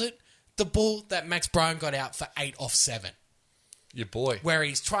ball was it? The ball that Max Bryant got out for 8 off 7, Your boy. where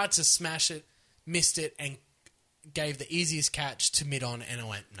he's tried to smash it, missed it, and gave the easiest catch to mid on, and I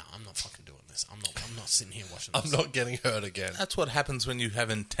went, "No, I'm not fucking doing this. I'm not sitting here watching this." I'm not getting hurt again. That's what happens when you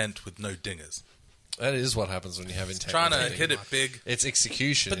have intent with no dingers. That is what happens when you have intent. Trying to with hit anything. it big. It's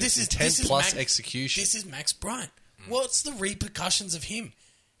execution. But this It's is intent this is plus Max, execution. This is Max Bryant. What's the repercussions of him?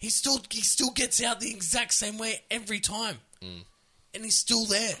 He still gets out the exact same way every time, and he's still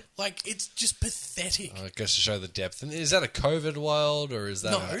there. Like, it's just pathetic. It goes to show the depth. And is that a COVID world or is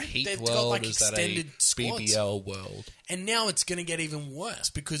that No, a Heat they've got, world? like, Is that a extended squads. BBL world? And now it's going to get even worse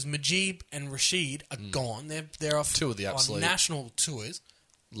because Majib and Rashid are gone. They're off Two of the on absolute national tours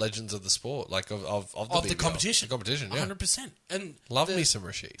Legends of the sport, like of of the BBL. competition. The competition, yeah. 100%. And Love me some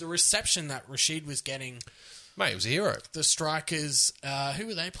Rashid. the reception that Rashid was getting, Mate, he was a hero. the Strikers, who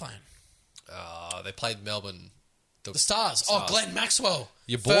were they playing? They played Melbourne. The Stars. Oh, Glenn Maxwell.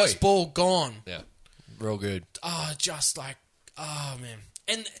 Your boy. First ball gone. Yeah. Real good. Oh, just like, oh, man.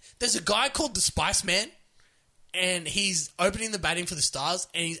 And there's a guy called the Spice Man, and he's opening the batting for the Stars,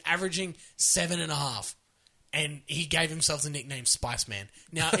 and he's averaging 7.5. And he gave himself the nickname Spice Man.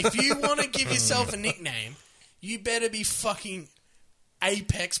 Now, if you want to give yourself a nickname, you better be fucking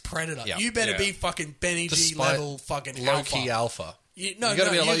apex predator. Yeah. You better Yeah. be fucking Benny G level fucking low alpha. key alpha. You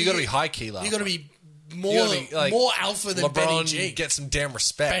gotta be high key alpha. You got to be You more gotta be, like, more alpha than Benny LeBron, G. get some damn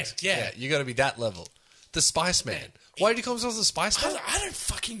respect. Yeah. You got to be that level. The Spice Man. Why did he call himself the Spice Man? I don't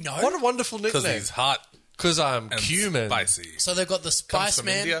fucking know. What a wonderful Because nickname. he's hot Because I'm and cumin. spicy. So they've got the Comes Spice from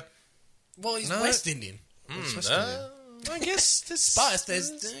Man. India. Well, he's No. West Indian. I guess this Spice.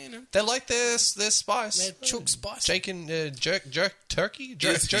 There's you know, They like their spice. they're chook spice. Chicken, jerk turkey,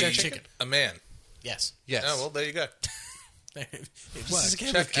 Is jerk he chicken. a man? Yes, Yes. Oh, well, there you go. it This is works. a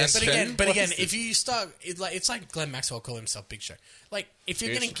game Check of guess and But check. again, What is if this? you start, it's like Glenn Maxwell calling himself Big Show. Like, if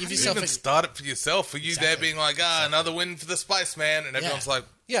you're going to give You yourself even start it for yourself. Were you there Exactly. being like, another win for the Spice Man? And everyone's like,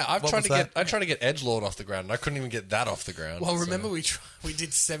 Yeah, I've What tried was to that? get. I tried to get Edgelord off the ground, and I couldn't even get that off the ground. well, so- remember we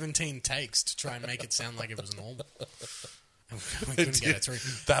did 17 takes to try and make it sound like it was normal. And we couldn't get it through.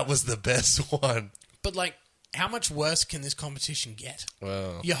 that was the best one. But like, how much worse can this competition get?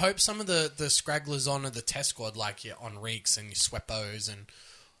 Wow. You hope some of the scragglers on the test squad, like your Enriques and your Sweppos and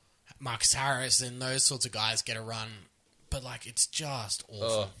Marcus Harris and those sorts of guys, get a run. But like, it's just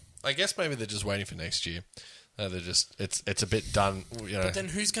awful. I guess maybe they're just waiting for next year. They're just it's a bit done. You know. But then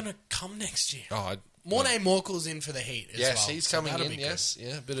who's going to come next year? Oh, Mornay Morkel's in for the Heat as yes, well. he's so coming that'll in. be good. Yes,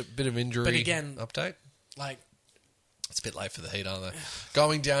 yeah, bit of injury. But again- update. Like, It's a bit late for the Heat, aren't they?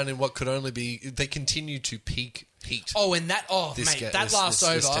 Going down in what could only be... They continue to peak heat. Oh, and that... Oh, This mate, ga- that this- last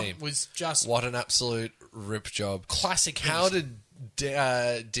this over team. was just What an absolute rip job. classic Heat. How did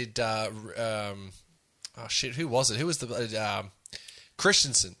oh shit, who was it? Who was the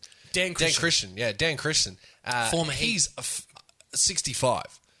Christensen? Dan Christian. Dan Christian. Former Heat. He's 65,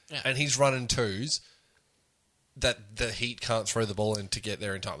 Yeah. and he's running twos that the Heat can't throw the ball in to get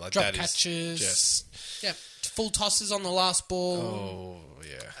there in time. Like Drop that is catches. just Yeah, full tosses on the last ball. oh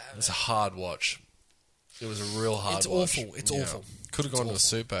yeah, it's a hard watch. It was a real hard It's watch. awful. It's awful. Could have gone to a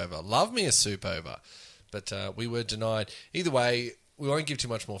soup over. Love me a soup over. But we were denied. Either way, we won't give too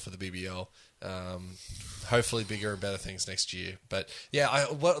much more for the BBL. Hopefully bigger and better things next year. But yeah,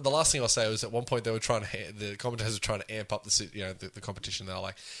 the last thing I'll say was at one point they were trying to, the commentators were trying to amp up the competition. They were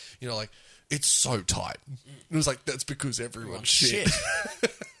like, it's so tight. It was like, that's because everyone's shit.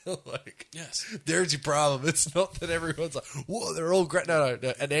 Like, Yes. there's your problem. It's not that everyone's like, whoa, they're all great. No.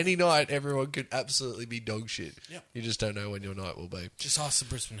 At any night, everyone could absolutely be dog shit. Yep. You just don't know when your night will be. Just ask the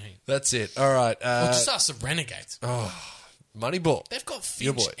Brisbane Heat. That's it. All right. Or just ask the Renegades. Moneyball. They've got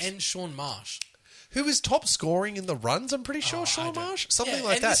Your Finch boys. and Sean Marsh. Who is top scoring in the runs? I'm pretty sure I Sean don't- Marsh, something Yeah,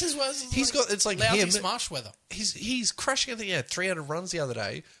 like and that. This is what He's got. It's like lousy him. Marshweather. He's crashing. I think 300 runs the other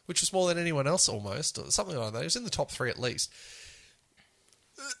day, which was more than anyone else almost, or something like that. He was in the top 3 at least.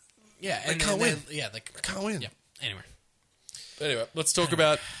 Yeah, and can't then- win. Yeah, they Can't win. Yeah. Anyway, Anyway, let's talk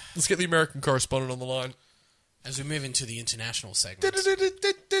about. Let's get the American correspondent on the line. as we move into the international segments.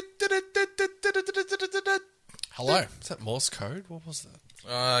 Hello. Is that Morse code? What was that?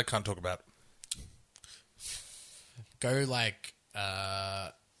 I can't talk about it. Go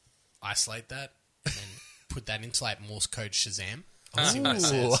isolate that and put that into Morse code Shazam. See what it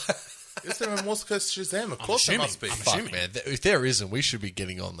says. Is there a Morse code Shazam? Of course there assuming. must be. I'm Fuck, assuming. man. If there isn't, we should be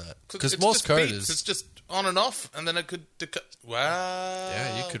getting on that. Because It's Morse just code beats. is. It's just on and off, and then it could... Wow.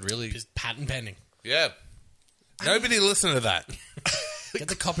 Yeah, you could really. Just patent pending. Yeah. Nobody listen to that. Get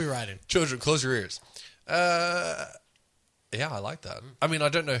the copyright in. Children, close your ears. Yeah, I like that. I mean, I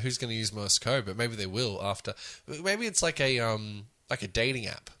don't know who's going to use Morse code, but maybe they will after. Maybe it's like a dating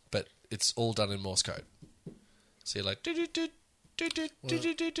app, but it's all done in Morse code. So you're like, and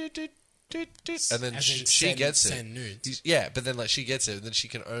then As in she gets it. send nudes. Yeah, but then she gets it, and then she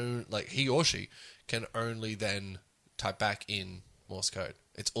can he or she can only then type back in Morse code.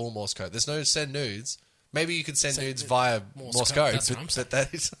 It's all Morse code. There's no send nudes. Maybe you could send nudes via Morse code, that's what I'm saying. but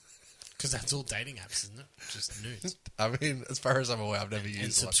that is. Because that's all dating apps, isn't it? Just nudes. I mean, as far as I'm aware, I've never And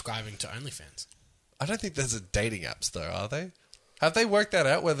used one. subscribing to OnlyFans. I don't think there's a dating apps though, are they? Have they worked that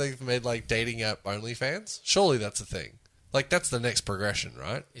out where they've made dating app OnlyFans? Surely that's a thing. That's the next progression,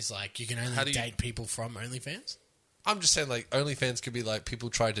 right? It's you can only How do you- date people from OnlyFans. I'm just saying OnlyFans could be people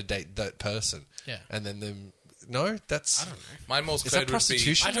try to date that person. Yeah. And then them. No, that's. I don't know. My Morse Is code that would be...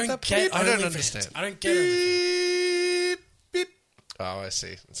 prostitution? I at don't that get point? I don't OnlyFans. understand. I don't get OnlyFans. Beep, beep. Oh, I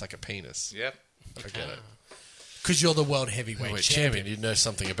see. It's like a penis. Yep. I get it. Because you're the world heavyweight Wait, champion. champion, you know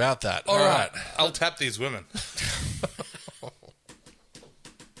something about that. All All right. right. I'll tap these women.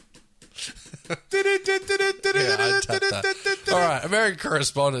 Yeah, I'd tap that. All right, American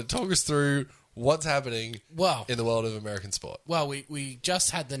correspondent, talk us through what's happening Well, in the world of American sport. well, we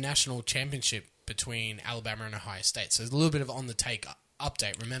just had the national championship between Alabama and Ohio State, so there's a little bit of on the take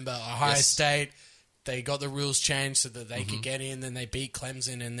update. Remember, Ohio Yes. State, they got the rules changed so that they could get in. Then they beat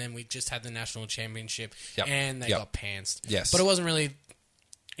Clemson, and then we just had the national championship, Yep. and they Yep. got pantsed. Yes. but it wasn't really.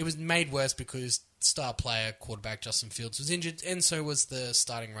 It was made worse because star player quarterback Justin Fields was injured, and so was the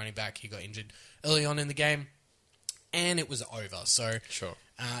starting running back. He got injured early on in the game, and it was over. So Sure.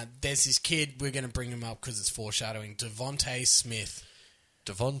 there's this kid. We're going to bring him up because it's foreshadowing. Devontae Smith.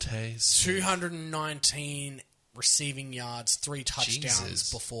 Devontae's 219 receiving yards, 3 touchdowns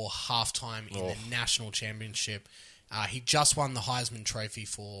Jesus. before halftime in the national championship. He just won the Heisman Trophy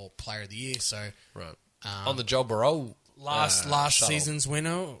for Player of the Year. So right on the Joe Burrow last shuttle. season's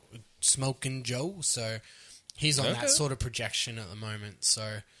winner, Smoking Joe. So he's on Okay. that sort of projection at the moment.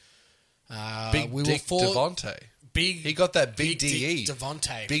 So Big we Dick will Devontae. big. He got that Big BDE. Dick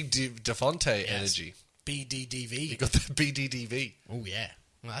Devontae. Big Devontae energy. BDDV. He got that BDDV. Oh yeah,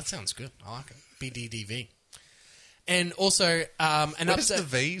 well that sounds good. I like it. BDDV. And also an What's upset. the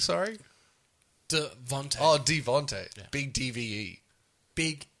V? Sorry. Devontae. Oh, Devontae. Big DVE.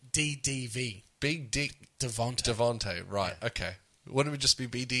 Big DDV. Big Dick Devontae. Devontae. Right. Okay. Wouldn't it just be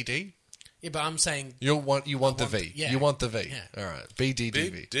BDD? Yeah, but I'm saying, You want the want V. the- yeah. You want the V. Yeah. All right. BDDV.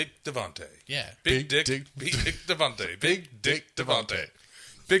 Big Dick Devontae. yeah. Big Big Dick Devontae. Big Dick Devontae.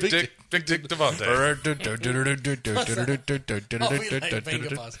 Big Dick Devontae. Oh, we like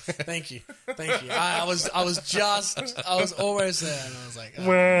finger pass. Thank you. I was almost there, and I was like,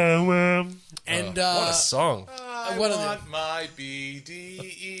 oh. And What a song. I One of want my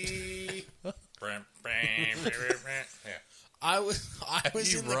BDE. Yeah. I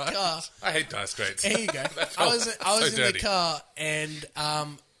was you in the right? car. I hate Dire Straits. There you go. That I was felt in so the dirty. car, and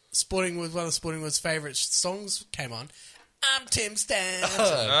Sportingwood, one of Sportingwood's favourite songs came on. I'm Tim Stanton.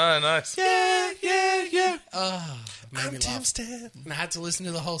 Oh, nice. Yeah. Made me laugh. Stanton. And I had to listen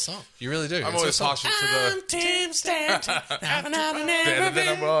to the whole song. You really do. I'm It's always a song. partial to the I'm Tim Stanton. better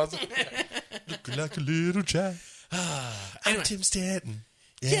than I was. Looking like a little child. Anyway. Tim Stanton.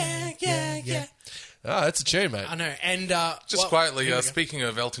 Yeah. Oh, that's a tune, mate. I know. And Just quietly, here we go. speaking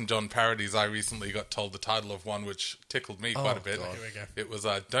of Elton John parodies, I recently got told the title of one which tickled me quite a bit. God. Here we go. It was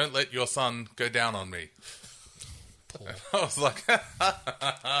 "Don't Let Your Son Go Down on Me." I was like,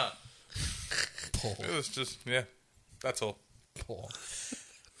 Paul. it was just, yeah, that's all. Paul.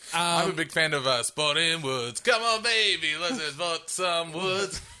 I'm a big fan of Sporting Woods. Come on, baby, let's spot some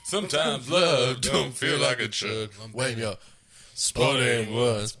woods. Sometimes love don't feel like it should. When you're Sporting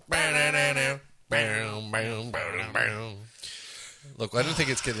Woods. Look, I don't think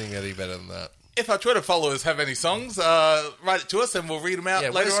it's getting any better than that. If our Twitter followers have any songs, write it to us and we'll read them out Yeah,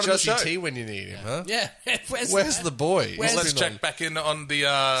 later where's on in the Joshy show. T when you need him, huh? Yeah. Where's the boy? Where's- Let's He's check been back in on the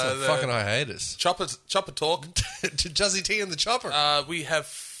on fucking hiatus. chopper talk. Juzzy T and the Chopper. We have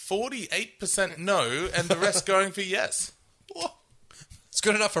 48% no and the rest going for yes. It's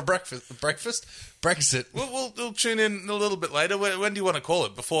good enough for breakfast. Brexit. We'll tune in a little bit later. When do you want to call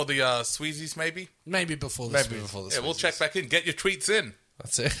it? Before the Sweezies, maybe? Maybe before the Maybe Sweezies. before the Yeah, we'll Sweezies. check back in. Get your tweets in.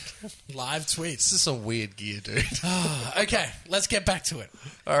 That's it. Live tweets. This is some weird gear, dude. Okay, let's get back to it.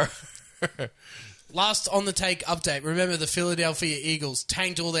 All right. Last on the take update. Remember, the Philadelphia Eagles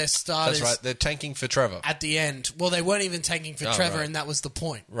tanked all their starters That's right. They're tanking for Trevor. at the end. Well, they weren't even tanking for Oh, Trevor, right. and that was the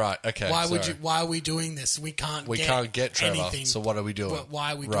point. Right. Okay. Why would sorry. you? Why are we doing this? We can't get Trevor. anything. So what are we doing?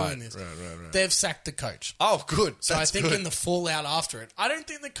 Why are we Right, doing this? right. They've sacked the coach. Oh, good. So That's I think good. in the fallout after it, I don't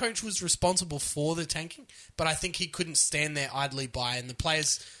think the coach was responsible for the tanking, but I think he couldn't stand there idly by, and the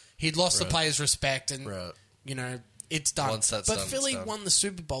players, he'd lost the players' respect, and Right. you know it's done. Once that's but done, it's Philly done. won the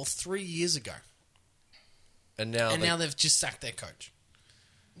Super Bowl 3 years ago, and now, and now they've just sacked their coach.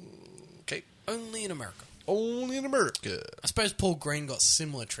 okay. Only in America. Only in America. I suppose Paul Green got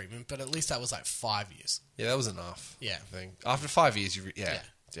similar treatment, but at least that was like 5 years. Yeah, that was enough. Yeah. I think after 5 years, yeah,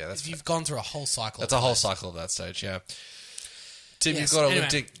 that's If you've gone through a whole cycle. that's of a whole players. cycle at that stage. Yeah. Tim, Yes. you've got a Anyway,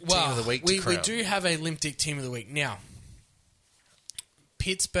 Olympic well, team of the week. We to crown. do have a Olympic team of the week now.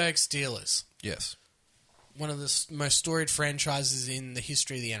 Pittsburgh Steelers. Yes. One of the most storied franchises in the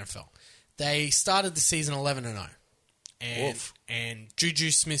history of the NFL. They started the season 11-0, Woof. and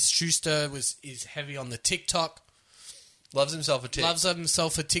Juju Smith-Schuster is heavy on the TikTok. Loves himself a tip. Loves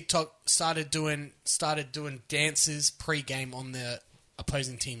himself a TikTok. Started doing dances pre-game on the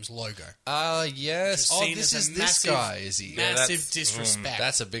opposing team's logo. Yes. Just Oh, seen this as is a this guy, is he? Massive disrespect.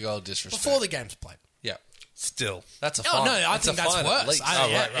 That's a big old disrespect. before the game's played. yeah. Still. That's a Oh fine. no, I think that's fine, at worse. least.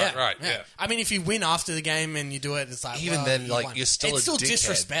 Right, yeah. I mean, if you win after the game and you do it, it's like Even well, then, you like won. you're still it's a still dickhead.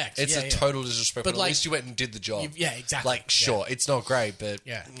 disrespect. It's Yeah, a yeah. total disrespect. But But, at like, least you went and did the job. yeah, exactly. Like, sure, it's not great, but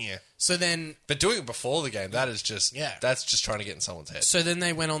Yeah. yeah. So then, But doing it before the game, that is just Yeah. That's just trying to get in someone's head.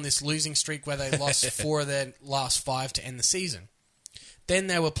 they went on this losing streak where they lost 4 of their last 5 to end the season. Then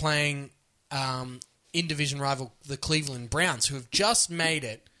they were playing in-division rival the Cleveland Browns, who have just made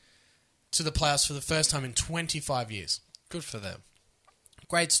it to the playoffs for the first time in 25 years. Good for them.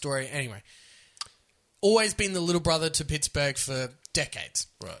 Great story. Anyway, always been the little brother to Pittsburgh for decades.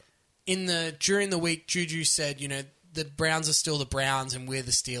 Right. During the week, Juju said, you know, the Browns are still the Browns and we're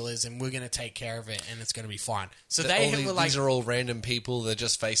the Steelers and we're going to take care of it and it's going to be fine. So were like, these are all random people. They're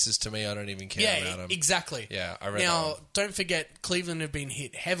just faces to me. I don't even care about them. exactly. Yeah, I read that Now, one. don't forget, Cleveland have been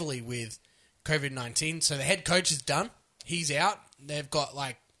hit heavily with COVID-19. So the head coach is done. He's out. They've got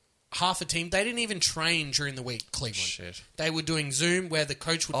like half a team. They didn't even train during the week, Cleveland. Shit. They were doing Zoom where the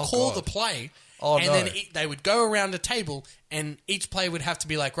coach would Oh, call God. the play. Oh, and no. then they would go around a table and each player would have to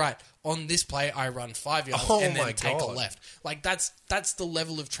be like, right, on this play I run 5 yards Oh, and then my take a God. left. Like that's the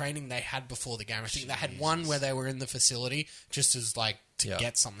level of training they had before the game. I think they had one where they were in the facility just as like to Yeah.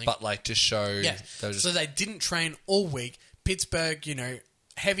 get something. But like to show. Yeah. They were just, So they didn't train all week. Pittsburgh, you know,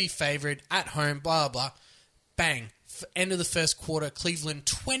 heavy favorite at home, blah, blah, blah. Bang. End of the first quarter, Cleveland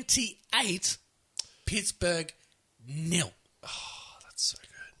 28, Pittsburgh 0. that's so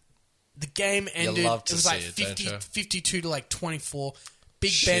good. The game ended, love to it was see like it, don't you? 52 to like 24. Big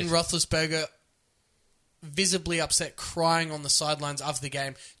Shit. Ben Roethlisberger visibly upset, crying on the sidelines after the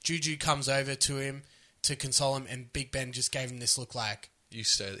game. Juju comes over to him to console him, and Big Ben just gave him this look like, You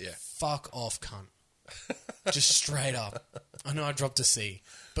said, yeah. fuck off, cunt. Just straight up. I know I dropped a C,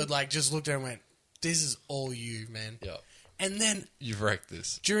 but like just looked at him and went, this is all you, man. Yeah. And then You've wrecked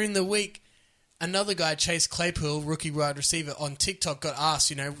this. during the week, another guy, Chase Claypool, rookie wide receiver, on TikTok got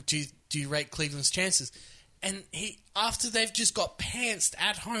asked, do you rate Cleveland's chances? And he, after they've just got pantsed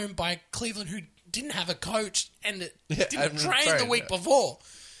at home by Cleveland, who didn't have a coach and didn't hadn't train trained, the week yeah. before,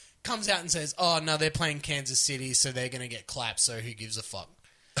 comes out and says, oh, no, they're playing Kansas City, so they're going to get clapped, so who gives a fuck?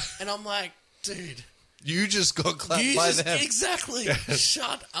 And I'm like, dude, You just got clapped you by just, them. exactly,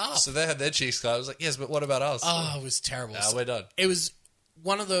 shut up. So they had their cheeks clapped. I was like, yes, but what about us? Oh, it was terrible. Nah, we're done. It was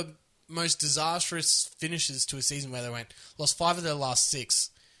one of the most disastrous finishes to a season where they lost 5 of their last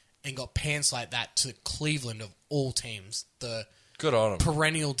 6 and got pants like that to Cleveland of all teams, the Good on them.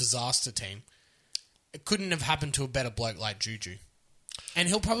 perennial disaster team. It couldn't have happened to a better bloke like Juju. And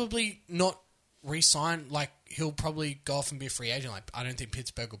he'll probably not re-sign, like he'll probably go off and be a free agent. Like I don't think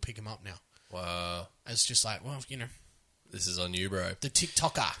Pittsburgh will pick him up now. Wow. It's just like, well, This is on you, bro. the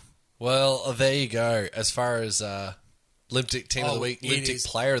TikToker. Well, there you go. As far as Limp Dick Team of the Week, it Limp Dick is.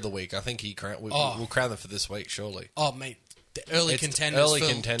 Player of the Week, I think we'll crown them for this week, surely. Oh, mate, the early It's contenders early for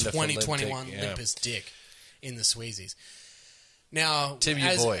contender for Limp 2021 Dick, yeah. Limpest Dick in the Sweezies. Now, Tim, your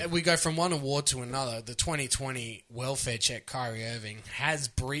as boy. we go from one award to another, the 2020 welfare check Kyrie Irving has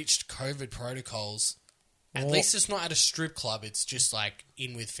breached COVID protocols. At least it's not at a strip club. It's just like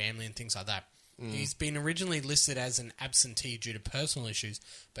in with family and things like that. He's been originally listed as an absentee due to personal issues,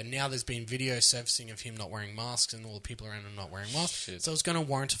 but now there's been video surfacing of him not wearing masks and all the people around him not wearing masks. Shit. So it's going to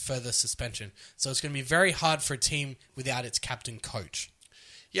warrant a further suspension. So it's going to be very hard for a team without its captain coach.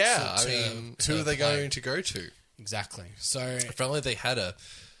 Yeah, to- I mean, to who are they play. going to go to? Exactly. So, If only they had a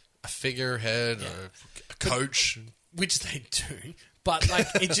figurehead or a coach. which they do, but like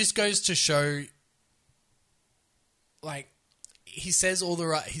it just goes to show, like he says all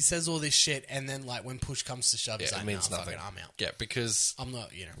this shit, and then like when push comes to shove, Yeah, he's like, it means nah, nothing. fuck it, I'm out. Yeah, because I'm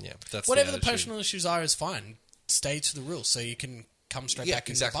not, yeah, that's whatever the attitude. personal issues are is fine. Stay to the rules so you can come straight Yeah, back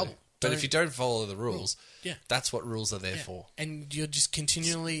into exactly. the bubble. But if you don't follow the rules, Yeah. that's what rules are there for. and you're just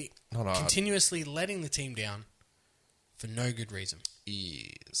continuously Not hard. continuously letting the team down for no good reason,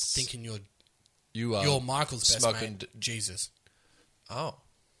 Is thinking you are you're Michael's best smoking mate, Jesus. Oh,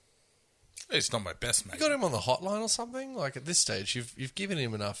 It's not my best, mate. you got him on the hotline or something? Like at this stage, you've given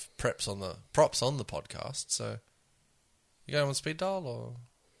him enough props on the podcast. So you going on speed dial or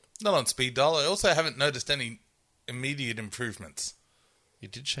Not on speed dial. I also haven't noticed any immediate improvements. you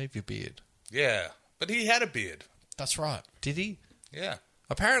did shave your beard? Yeah, but he had a beard. That's right. Did he? Yeah,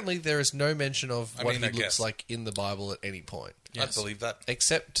 Apparently, there is no mention of I what mean, he I looks guess. like in the Bible at any point. Yes. I believe that.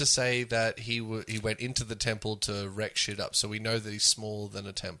 Except to say that he went into the temple to wreck shit up, so we know that he's smaller than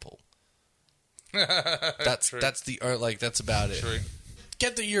a temple. That's True. that's the like that's about it. True.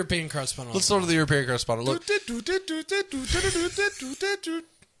 Get the European correspondent. Let's on. go to the European correspondent. Look,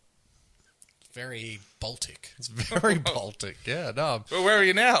 Very Baltic. it's very Baltic. Yeah, no. Well, where are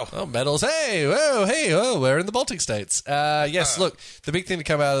you now? Oh, medals. Hey, whoa, hey, oh, we're in the Baltic states. Yes, look, the big thing to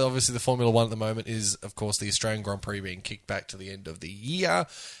come out of, obviously, the Formula One at the moment is, of course, the Australian Grand Prix being kicked back to the end of the year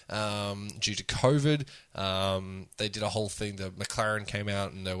due to COVID. They did a whole thing. The McLaren came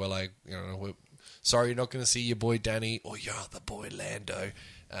out and they were like, we're sorry you're not going to see your boy Danny or your other boy Lando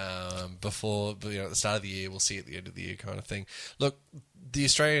before, at the start of the year. We'll see at the end of the year kind of thing. Look, the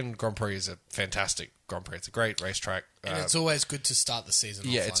Australian Grand Prix is a fantastic Grand Prix. It's a great racetrack. And it's always good to start the season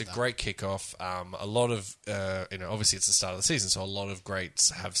off Yeah, like it's a that. great kickoff. A lot of, obviously it's the start of the season, so a lot of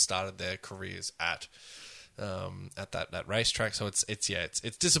greats have started their careers at that racetrack. So it's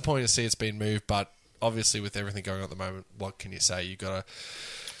disappointing to see it's been moved, but obviously with everything going on at the moment, what can you say? You gotta.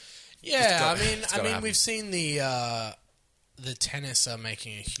 Yeah, it's gotta happen. we've seen the tennis are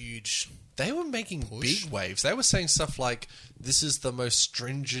making a huge. They were making big waves. They were saying stuff like, "This is the most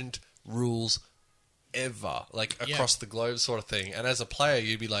stringent rules ever, like across the globe, sort of thing." And as a player,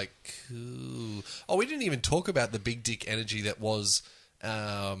 you'd be like, "Cool." Oh, we didn't even talk about the big dick energy that was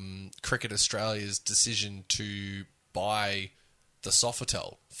Cricket Australia's decision to buy the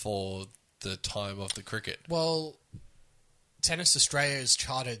Sofitel for the time of the cricket. Well, Tennis Australia has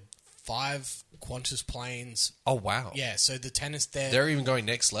chartered 5 Qantas planes. Oh wow! Yeah, so the tennis They're even going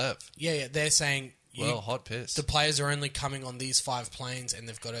next level. Yeah, they're saying Well, hot piss. the players are only coming on these 5 planes, and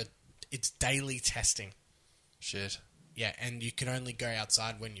they've got it's daily testing. Shit. Yeah, and you can only go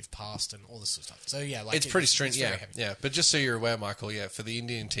outside when you've passed and all this sort of stuff. So yeah, like It's pretty stringent, very yeah, heavy. yeah. But just so you're aware, Michael, yeah, for the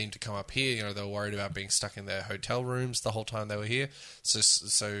Indian team to come up here, you know, they were worried about being stuck in their hotel rooms the whole time they were here.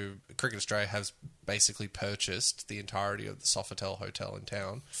 So Cricket Australia has basically purchased the entirety of the Sofitel hotel in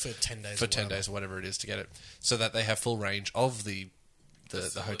town For 10 days. for or 10 whatever. days or whatever it is to get it, so that they have full range of the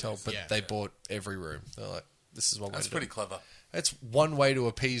hotel. But Yeah. they bought every room. They're like, this is one way That's to do pretty it. clever. It's one way to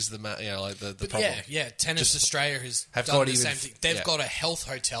appease the the But problem. yeah, Tennis Just Australia has have done got the even- same thing. They've yeah. got a health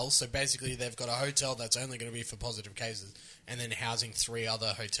hotel, so basically they've got a hotel that's only going to be for positive cases, and then housing 3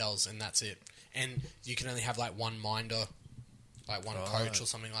 other hotels, and that's it. And you can only have like one minder, like one coach or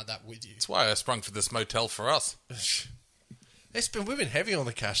something like that with you. That's why I sprung for this motel for us. We've been heavy on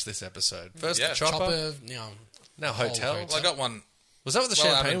the cash this episode. First Yeah. the chopper, Chopper, now whole hotel. hotel. Well, I got one. Was that what the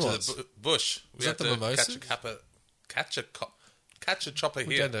Well, out champagne into was? the bush. Was that the mimosa? Catch a chopper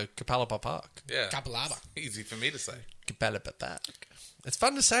We're here. down to Kapalapa Park. Yeah, Kapalaba. easy for me to say. Kapalapa Park. It's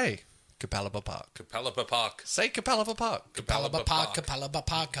fun to say. Kapalapa Park. Kapalapa Park. Say Kapalapa Park. Kapalaba Park, Kapalaba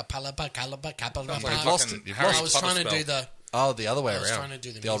Park, Kapalaba, Kapalaba Sounds Park. like lost fucking it. You've Harry lost I was Potter trying to spell. do the... Oh, the other way I was around. trying to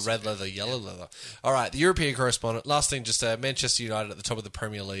do the the old music. red leather, yellow leather. All right, the European correspondent. Last thing, just Manchester United at the top of the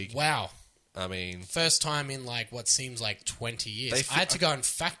Premier League. Wow. I mean, First time in like what seems like 20 years. They I had to go and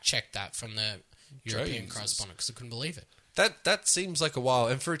fact check that from the European Jesus. correspondent because I couldn't believe it. that seems like a while.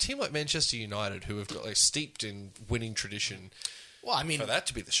 And for a team like Manchester United, who have got like steeped in winning tradition, Well, I mean, for that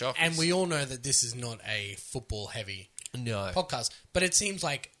to be the shock. and we all know that this is not a football-heavy no. podcast, but it seems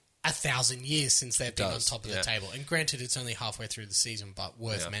like 1,000 years since they've been on does, top of yeah. the table. And granted, it's only halfway through the season, but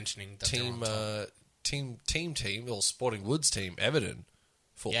worth Yeah. mentioning that they're on top. Team, or Sporting Woods team, Everton,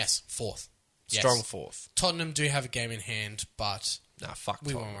 fourth. Yes, fourth. Yes. Strong fourth. Tottenham do have a game in hand, but Nah, fuck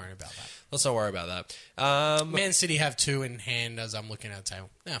we Tottenham. won't worry about that. Let's not worry about that. Man City have 2 in hand as I'm looking at the table.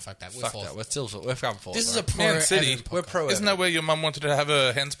 Nah, fuck that. We're Fuck fourth. that. We're come fourth. This is a right? pro Man City. Everton We're podcast. pro. Isn't that where your mum wanted to have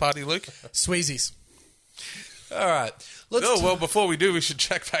a hens party, Luke? Sweezies. All right. Let's Oh, well, before we do, we should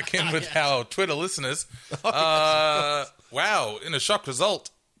check back in with our Twitter listeners. Wow, in a shock result,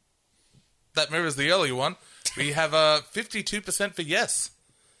 that mirrors the earlier one. We have 52% for yes,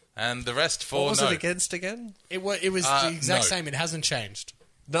 and the rest for what was no. it against again? It was the exact no. same. It hasn't changed.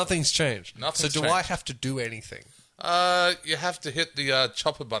 Nothing's changed. Nothing's so do I changed. have to do anything? You have to hit the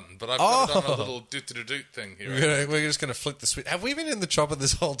chopper button, but I've got it on Oh. a little doot-doot thing here. We're just going to flick the switch. Have we been in the chopper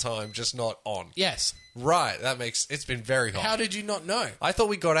this whole time, just not on? Yes. Right. It's been very hot. How did you not know? I thought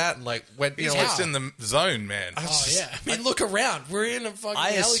we got out and like went. You He's know, just in the zone, man. Oh, yeah. I mean, look around. We're in a fucking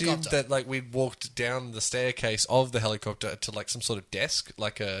I helicopter. assumed that like we'd walked down the staircase of the helicopter to like some sort of desk,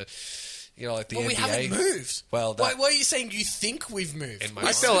 like a, like the But NBA. we haven't moved. Well, why are you saying you think we've moved? In my I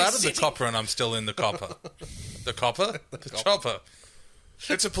mind. fell out of the Sitting- copper and I'm still in the copper. The copper? The chopper.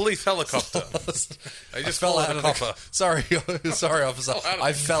 It's a police helicopter. I just fell out of the copper. Sorry, sorry, officer. Fell out of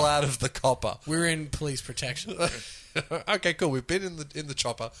I the- fell out of the copper. We're in police protection. Okay, cool. We've been in the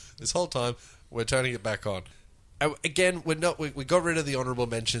chopper this whole time. We're turning it back on. Again, we're not. We got rid of the honourable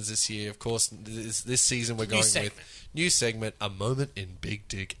mentions this year. Of course, this season we're going segment. with new segment, a moment in Big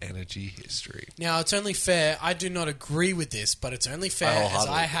Dick Energy history. Now, it's only fair. I do not agree with this, but it's only fair as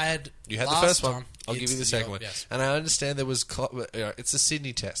wholeheartedly. I had. You had the last first one. time. I'll give you the It's second one. Yes. And I understand there was. It's the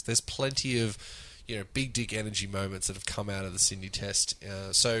Sydney test. There's plenty of, big dick energy moments that have come out of the Sydney test.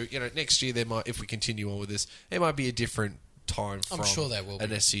 So next year there might, if we continue on with this, there might be a different time from I'm sure there will be.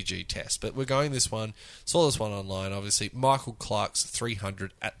 an SCG test. But we're going this one. Saw this one online. Obviously, Michael Clark's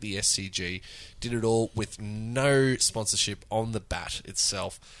 300 at the SCG did it all with no sponsorship on the bat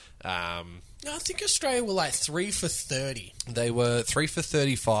itself. No, I think Australia were like 3 for 30. They were 3 for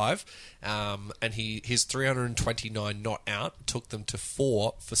 35, and his 329 not out took them to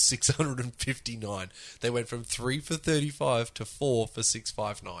 4 for 659. They went from 3 for 35 to 4 for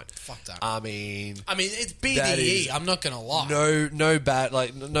 659. Fuck that. I mean, It's that is- BDE. I'm not going to lie. no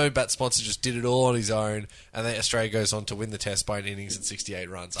bat sponsor just did it all on his own, and then Australia goes on to win the test by an innings and 68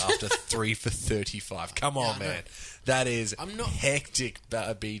 runs after 3 for 35. Come on, I know. man. That is I'm not- hectic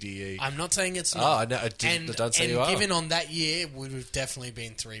BDE. I'm not saying it's not. Oh, I know. I don't say and you are. given on that year, would have definitely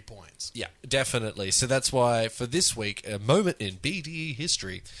been 3 points. Yeah, definitely. So that's why for this week, a moment in BDE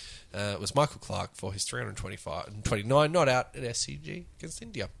history was Michael Clark for his 329 not out at SCG against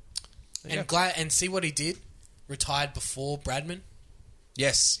India. There you And go. and see what he did? Retired before Bradman.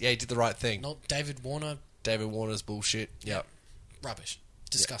 Yes, yeah, he did the right thing. Not David Warner. David Warner's bullshit. Yep. Rubbish.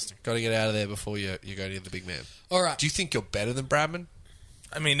 Disgusting. Got to get out of there before you go near the big man. All right. Do you think you're better than Bradman?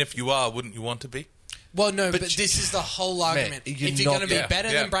 I mean, if you are, wouldn't you want to be? Well, no, But but this is the whole argument. you're If you're not- going to be yeah, better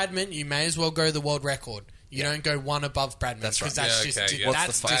yeah. than Bradman, you may as well go the world record. You don't go one above Bradman. That's right. That's Yeah, just okay, yeah.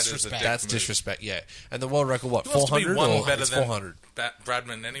 that's That is a disrespect. dick That's move. disrespect, yeah. And the world record, what, He wants to be 400 one or better it's than 400?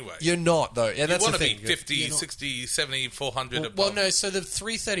 Bradman anyway. You're not, though. Yeah, You that's want the to thing. be 50, You're not. 60, 70, 400 above. Well, no. So the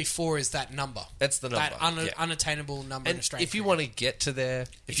 334 is that number. That's the number, That yeah. unattainable number in And Australia. if you want to get to there...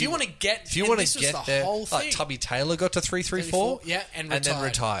 if you want to get, If you and want this to was get the there, whole like thing. Tubby Taylor got to 334, yeah, and then retired.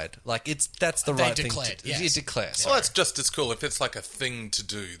 retired. Like that's the They right declared, thing. To, yes. You declare. Well, Sorry. that's just as cool. If it's like a thing to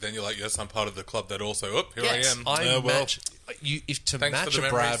do, then you're like, yes, I'm part of the club that also, here Yes. I am. Match, if to Thanks for match the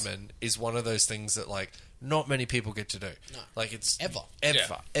a memories. Bradman is one of those things that like not many people get to do. No. Like it's Ever.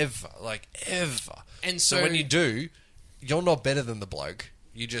 ever. And so so- when you do, you're not better than the bloke.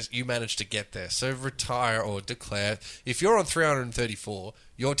 You manage to get there. So retire or declare. If you're on 334,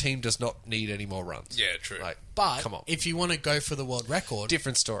 your team does not need any more runs. Yeah, true. Like, But come on, if you want to go for the world record,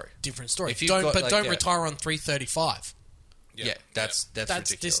 different story. different story. If you've Don't got, but like, don't yeah. retire on 335. Yeah, that's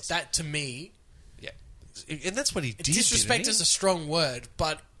ridiculous. That to me, Yeah, and that's what he did. disrespect didn't is he? a strong word,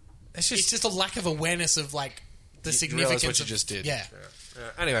 but It's it's just a lack of awareness of like the You significance realise what you of just did. Yeah.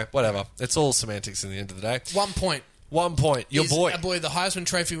 Anyway, whatever. It's all semantics in the end of the day. 1 point. 1 point. Your Is boy. our boy, the Heisman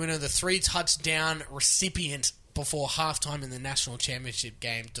Trophy winner, the 3-touchdown recipient before halftime in the national championship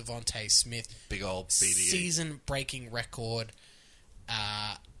game, Devontae Smith. Big old BDE. Season-breaking record.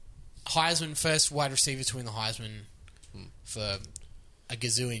 Heisman, first wide receiver to win the Heisman for a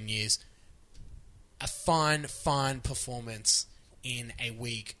gazillion years. A fine performance in a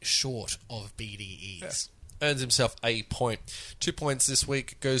week short of BDEs. Earns himself a point. 2 points this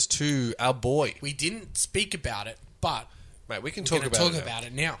week goes to our boy. We didn't speak about it, but Mate, we can we're talk going to about talk it. about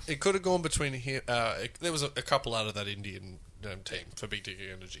it now. It could have gone between here. There was a couple out of that Indian team for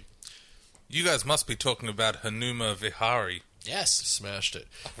BDE Energy. You guys must be talking about Hanuma Vihari. Yes. Smashed it.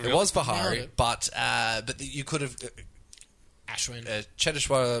 It Really? was Nailed Vihari, it. but you could have. Ashwin.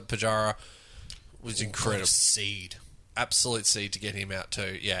 Cheteshwar Pujara was incredible. Seed. Absolute seed to get him out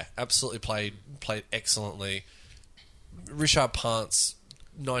too. Yeah, absolutely played excellently. Richard Pants,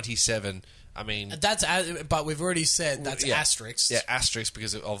 97. I mean, That's but we've already said that's yeah. asterisks. Yeah, asterisk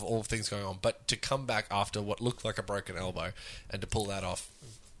because of all things going on. But to come back after what looked like a broken elbow and to pull that off,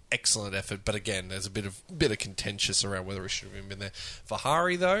 excellent effort. But again, there's a bit of contentious around whether he should have been there.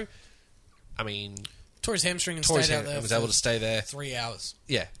 Vihari though, I mean, Tore his hamstring and tore his stayed out hand- there. was for able to stay there. 3 hours.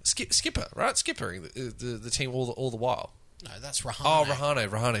 Yeah, skipper, right? Skippering the team all the while. No, that's Rahane. Oh,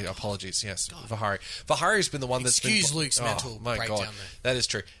 Rahane. Apologies. Yes, Vihari. Vihari's been the one that's Excuse been... Luke's mental my breakdown God. there. That is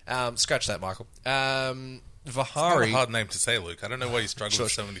true. Scratch that, Michael. Not Vihari... a hard name to say, Luke. I don't know why you struggle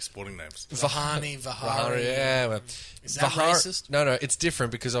with so many sporting names. Vahani, Vihari. Yeah, well, Is that racist? No, it's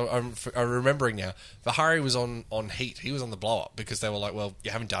different because I'm remembering now. Vihari was on heat. He was on the blow up because they were like, "Well, you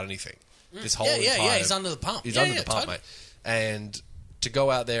haven't done anything this whole Yeah, entire." he's under the pump. He's Yeah, under yeah, the pump, totally. mate. And to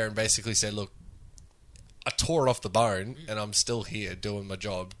go out there and basically say, "Look, I tore it off the bone, and I'm still here doing my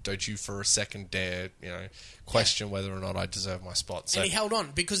job. Don't you for a second dare, question whether or not I deserve my spot." So And he held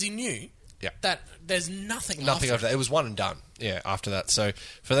on because he knew Yeah. that there's nothing nothing after after that. It was one and done. Yeah, after that. So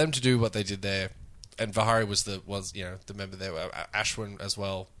for them to do what they did there, and Vihari was the member there. Ashwin as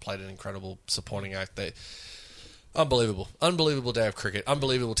well played an incredible supporting act. Unbelievable day of cricket.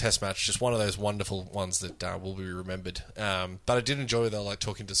 Unbelievable Test match. Just one of those wonderful ones that will be remembered. But I did enjoy they were like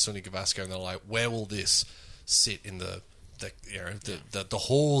talking to Sunny Gavaskar and they're like, where will this sit in the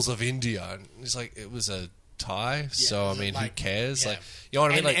halls of India? And he's like, it was a tie. So I mean, who cares? Yeah. Like, you know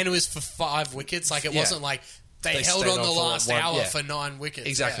what I mean? Like, and it was for 5 wickets. Like it Yeah. wasn't like they held stayed on the on for last one- hour yeah. for 9 wickets.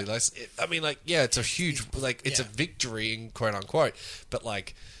 Exactly. Yeah. It's a huge, it's a Yeah. victory in quote unquote. But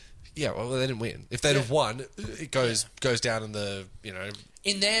they didn't win. If they'd have won, it goes down in the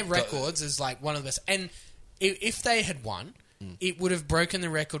In their records is like one of the best. And if they had won, it would have broken the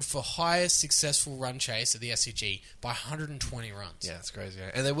record for highest successful run chase at the SCG by 120 runs. yeah, it's crazy.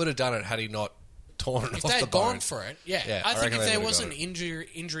 And they would have done it had he not torn it If off they the had gone bone. for it, yeah. Yeah, I I think reckon if they there would've got wasn't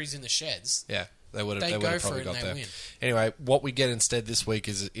injuries in the sheds, Yeah, they would have. They They would go have for probably it got and they there. win. Anyway, what we get instead this week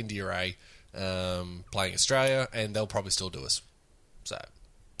is India A playing Australia, and they'll probably still do us. So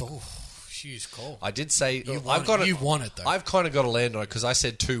oh, huge call. I did say You I've want got it. You want it, though. I've kind of got to land on it because I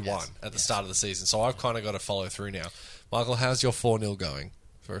said 2-1 at the start of the season, so I've kind of got to follow through now. Michael, how's your 4-0 going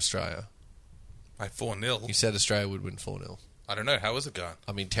for Australia? By 4-0. You said Australia would win 4-0. I don't know. How is it going?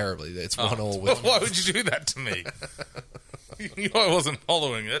 I mean, terribly. It's Oh. 1-1 with. Why would you do that to me? You know I wasn't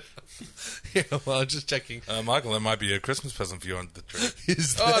following it. Yeah, well, just checking. Michael, that might be a Christmas present for you under the tree.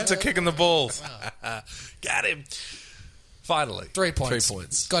 Is Oh, it's a kick in the balls. Got him. Finally, 3 points. 3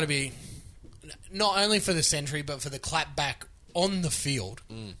 points. Got to be not only for the century, but for the clap back on the field.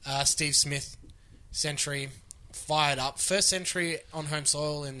 Steve Smith century fired up. First century on home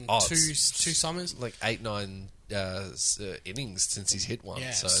soil in two summers. Like 8-9 innings since he's hit one.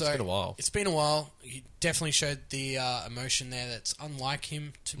 Yeah, So it's been a while. It's been a while. He definitely showed the emotion there that's unlike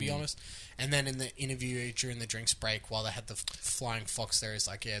him, to be honest. And then in the interview during the drinks break, while they had the flying fox there, he's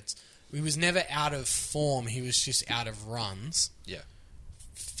like, he was never out of form. He was just out of runs. Yeah.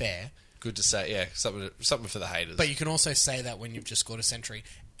 Fair. Good to say. Yeah, something for the haters. But you can also say that when you've just scored a century,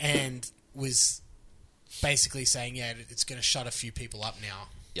 and was basically saying, it's going to shut a few people up now.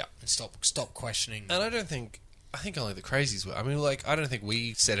 Yeah. And stop questioning. And I think only the crazies were. I mean, like, I don't think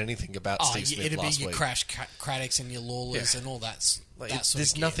we said anything about Steve Smith it'd last be your week. Crash Craddocks and your Lawlers and all that.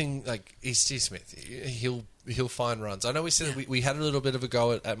 There's nothing like he's Steve Smith. He'll find runs. I know we said we had a little bit of a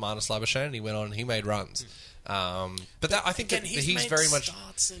go at Marnus Labuschagne, and he went on and he made runs. But I think again, that he's he's made very much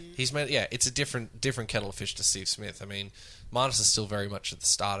starts and- he's made. Yeah, it's a different kettle of fish to Steve Smith. I mean, Marnus is still very much at the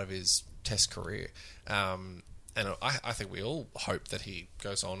start of his Test career. And I think we all hope that he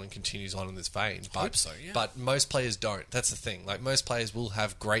goes on and continues on in this vein. But, Hope so, yeah. But most players don't. That's the thing. Like, most players will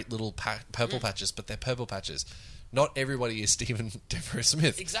have great little purple patches, but they're purple patches. Not everybody is Stephen Devereaux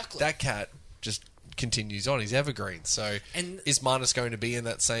Smith. Exactly. That cat just continues on. He's evergreen. So is Marnus going to be in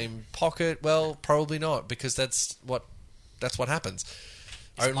that same pocket? Well, probably not, because that's what happens.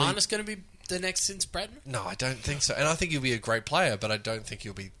 Is Marnus going to be the next Vince Bradman? No, I don't think so. And I think he'll be a great player, but I don't think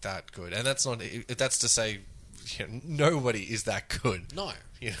he'll be that good. And that's to say, nobody is that good. No.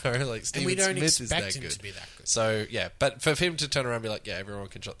 Like Stephen And we don't Smith is expect that him good. to be that good. So, yeah. But for him to turn around and be like, everyone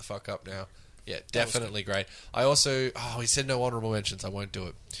can shut the fuck up now. Yeah, definitely great. I also... he said no honourable mentions. I won't do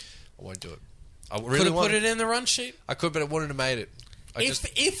it. I really Could have put it in the run sheet. I could, but it wouldn't have made it.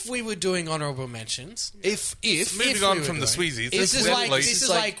 If we were doing honourable mentions... Moving on from the Sweezies. This is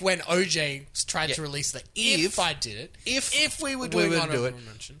like when OJ tried Yeah. to release the if I did it. If we were we doing were to honourable do it,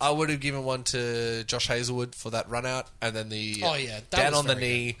 mentions. I would have given one to Josh Hazelwood for that run out, and then the that down was on the very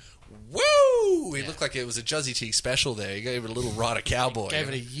knee. Woo! It Yeah. looked like it was a Juzzy T special there. You gave it a little Rider Cowboy. Gave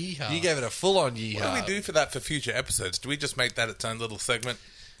it a yeehaw. You gave it a full-on yeehaw. What do we do for that for future episodes? Do we just make that its own little segment?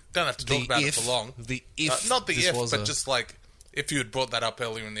 Don't have to talk about it for long. The if. Not the this if, was but just like if you had brought that up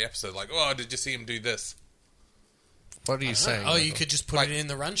earlier in the episode, like, did you see him do this? What are you saying? Oh, you Michael? could just put Like, it in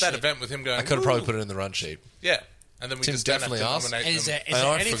the run sheet. That event with him going, I could have probably "Woo!" put it in the run sheet. Yeah. And then we Tim just don't have to definitely asked. nominate And is them. there And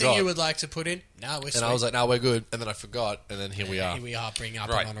I anything forgot. you would like to put in? No, we're And I was like, no, we're good. And then I forgot, and then here we are. Here we are bringing up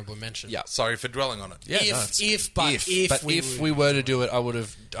Right. an honourable mention. Yeah. Sorry for dwelling on it. Yeah, If we were to do it, I would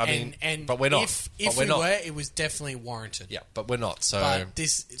have. I mean, but we're not. If we're we not. were, it was definitely warranted. Yeah, but we're not. So But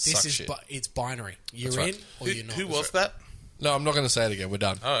this suck is shit. it's binary. You're That's right. in or you're not. Who was that? No, I'm not going to say it again. We're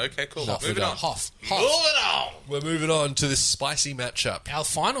done. Oh, okay, cool. No, Moving we're on. done. Hoff. Moving on. We're moving on to this spicy matchup. Our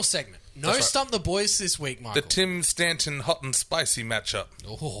final segment. No That's right. Stump the Boys this week, Michael. The Tim Stanton hot and spicy matchup.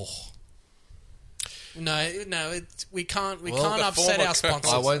 Oh. No, we can't the upset former our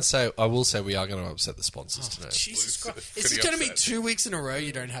sponsors. I won't say. I will say we are going to upset the sponsors today. Jesus Luke's Christ. pretty Is it going to be upset. 2 weeks in a row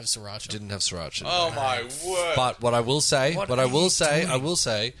you don't have sriracha? Didn't have sriracha. Oh my word. But what I will say, What I are will you say,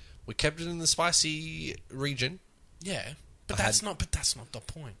 doing? we kept it in the spicy region. Yeah. But I that's had- not the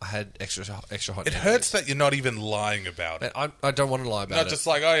point. I had extra hot. It hurts that you're not even lying about it. I don't want to lie about Not it. just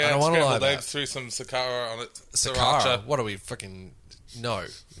like, I don't want to lie scrambled about eggs through some Sakara on it. Sakara. What are we fucking? No,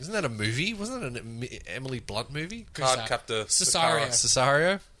 isn't that a movie? Wasn't that an Emily Blunt movie? Card captor Cesario. Sakara.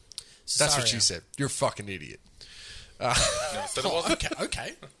 Cesario. That's what Cesario. you said. You're a fucking idiot. Never said it Oh, wasn't.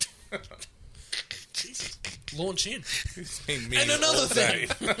 okay. Jesus. Launch in. Been mean And another all day.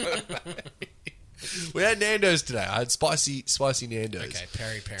 We had Nando's today. I had spicy Nando's. Okay,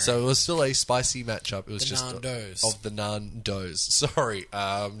 Perry. So it was still a spicy matchup. It was The just Nando's. of the Nando's. Sorry,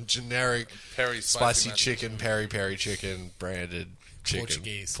 generic Perry spicy matchup. chicken, peri chicken, branded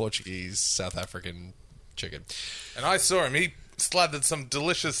chicken, Portuguese, South African chicken. And I saw him. He slathered some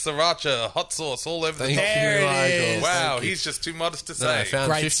delicious sriracha hot sauce all over the Thank top. There you, it Michael. is. Wow, Thank you. he's just too modest to No, I say.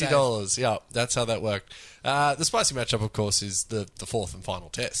 found Great $50. Yeah, that's how that worked. The spicy matchup, of course, is the fourth and final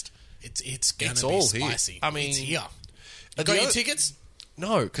test. It's gonna It's be all spicy. here. I mean, it's here. the Got your other- tickets?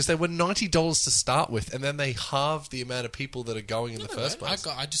 No, because they were $90 to start with, and then they halved the amount of people that are going in the first place.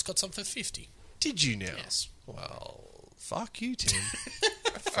 I just got some for 50. Did you now? Yes. Well, fuck you, Tim.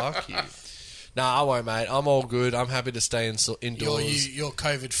 Fuck you. Nah, I won't, mate. I'm all good. I'm happy to stay indoors. You're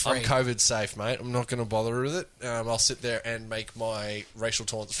COVID free. I'm COVID safe, mate. I'm not going to bother with it. I'll sit there and make my racial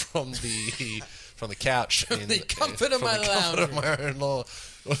taunts from the couch in the comfort of from my the comfort of lounge. my own lawn.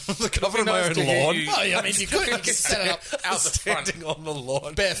 The comfort of my nice own to hear lawn. you. Oh, yeah, I mean, you could set it up Out the front. Standing on the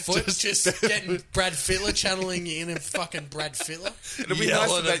lawn, barefoot, just getting Brad Fittler channeling you in and fucking Brad Fittler. It'd be Yelling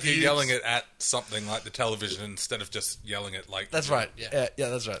nice that at you're you. yelling it at something like the television instead of just yelling it like... That's right. Yeah,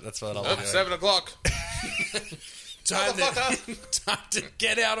 that's right. That's what I'll Oh, do. 7 o'clock. time, Motherfucker. time to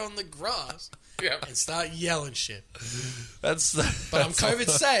get out on the grass Yeah. and start yelling shit. That's But I'm COVID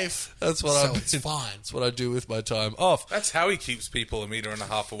safe. That's what so I'm. it's fine. That's what I do with my time off. That's how he keeps people 1.5 meters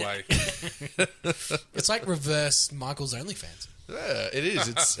away. It's like reverse Michael's OnlyFans. Yeah, it is.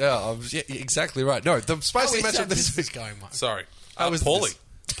 It's yeah, exactly right. No, the spicy How is matchup that this business week. going, Mike? Sorry. How is Paulie. this?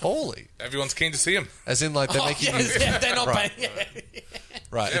 Paulie. Everyone's keen to see him. As in, like they're Oh, making yes, you yeah, they're not Right. paying. Yeah.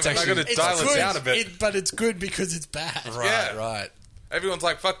 right. Yeah, It's but I actually gotta It's dial it good, down a bit. but it's good because it's bad. right. Yeah. Right. Everyone's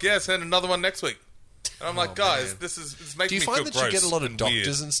like, fuck yeah, send another one next week. And I'm like, guys, man. this is making Do you me find feel that gross you get a lot of and doctors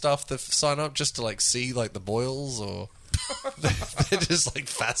weird. and stuff that sign up just to like see like the boils, or they're just like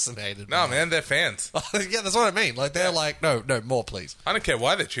fascinated? No, man, they're fans. Yeah, that's what I mean. Like they're like, no, more, please. I don't care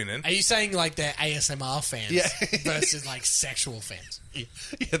why they tune in. Are you saying like they're ASMR fans Yeah. versus like sexual fans?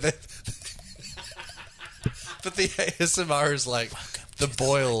 Yeah, but the ASMR is like the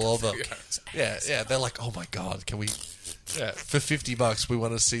boil of them. Yeah, they're like, oh my god, can we? Yeah, for $50, we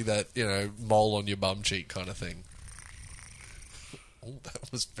want to see that mole on your bum cheek kind of thing. Oh,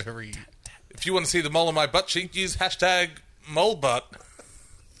 that was very. If you want to see the mole on my butt cheek, use hashtag molebutt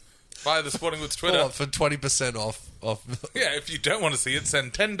via the Sporting Goods Twitter. Oh, for 20% off. Yeah, if you don't want to see it,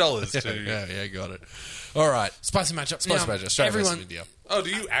 send $10 to... Yeah, got it. All right. Spicy matchup. Spicy Now, matchup. Australia versus everyone, India. Oh, do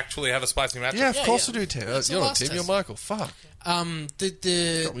you actually have a spicy matchup? Yeah, of Yeah, course yeah. I do, Tim. It's the You're not last Tim, test. you're Michael. Fuck.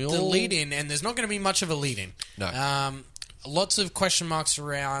 the me the all- lead in, and there's not going to be much of a lead in. No. Lots of question marks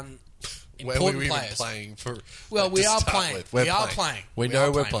around Where important were we even players. playing for? Well, like, we to are start playing. with? We are playing. We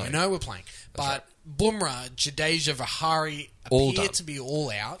know we're playing. We know we're playing. But Bumrah, Jadeja, Vihari All appear done. to be all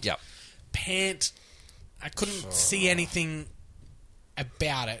out. Yep. Pant, I couldn't see anything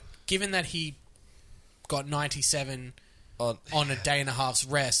about it. Given that he got 97 On on a day and a half's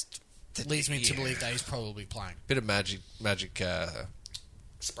rest, leads me to Yeah. believe that he's probably playing. bit of magic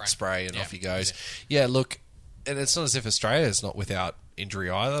spray and Yeah. off he goes. Yeah, look, and it's not as if Australia's not without injury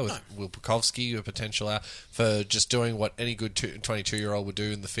either, with Will Pukovsky, a potential out, for just doing what any good 22-year-old would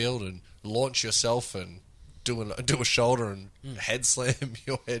do in the field and launch yourself and do a shoulder and head slam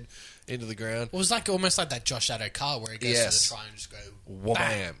your head into the ground. It was like almost like that Josh Adokar where he goes Yes. to the try and just go Wham!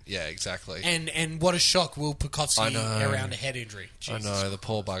 bang. Yeah, exactly. And what a shock, Will Pukovsky I know. around a head injury. I Jesus. know, the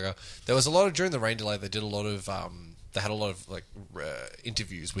poor bugger. There was a lot of during the rain delay. They did a lot of. They had a lot of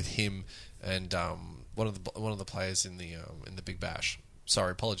interviews with him and one of the players in the Big Bash.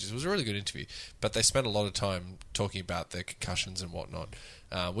 Sorry, apologies. It was a really good interview, but they spent a lot of time talking about their concussions and whatnot,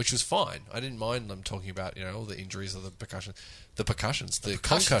 which was fine. I didn't mind them talking about all the injuries of the concussions.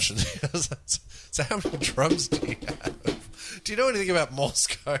 So how many drums do you have? Do you know anything about Morse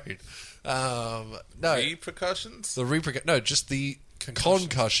code? No, Repercussions? just the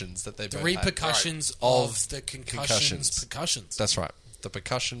concussions that they The both had. repercussions of the concussions. That's right. The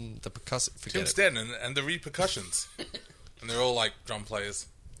percussive. Tim Forget it. Stanton and the repercussions. And they're all like drum players.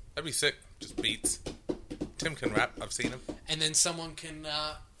 That'd be sick. Just beats. Tim can rap. I've seen him. And then someone can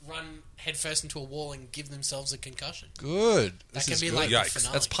run headfirst into a wall and give themselves a concussion. Good. That This can is be good. like Yikes. the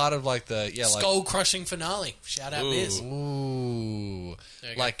finale. That's part of like the skull-crushing finale. Shout out, Ooh. Biz. Ooh,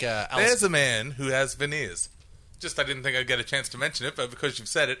 There you go. like There's a man who has veneers. Just I didn't think I'd get a chance to mention it, but because you've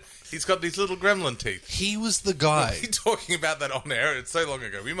said it, he's got these little gremlin teeth. he was the guy. Are we talking about that on air? It's so long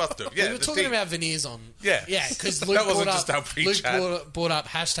ago. We must have. Yeah, We were the talking teeth. about veneers on... Yeah. Yeah, because That Luke, wasn't brought just up, our pre-chat. Luke brought up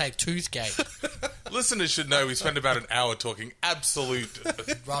hashtag toothgate. Listeners should know we spent about an hour talking absolute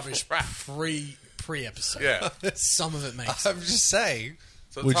Rubbish crap. pre-episode. Yeah. Some of it makes I'm just saying.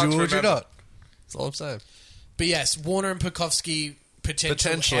 So it's Would hard you to or would you remember. not? That's all I'm saying. But yes, Warner and Pukovsky potentially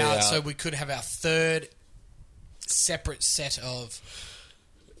Potentially out, out. so we could have our third separate set of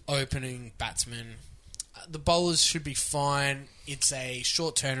opening batsmen. The bowlers should be fine. It's a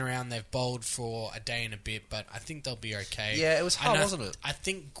short turnaround. They've bowled for a day and a bit, but I think they'll be okay. Yeah, it was hard, And wasn't it? I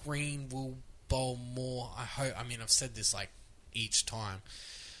think Green will bowl more. I hope. I mean, I've said this like each time,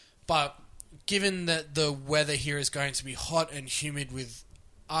 but given that the weather here is going to be hot and humid with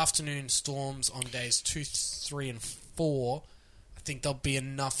afternoon storms on days 2, 3, and 4, I think there'll be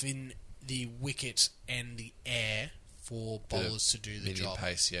enough in the wicket and the air for bowlers to do the Medium job.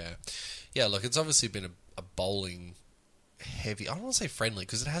 pace, yeah. Yeah, look, it's obviously been a bowling heavy. I don't want to say friendly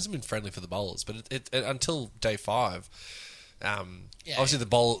because it hasn't been friendly for the bowlers, but it until day 5. Obviously, the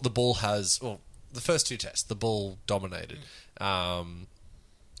ball has the first 2 tests, the ball dominated, and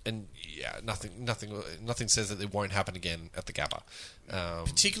yeah, nothing says that it won't happen again at the Gabba.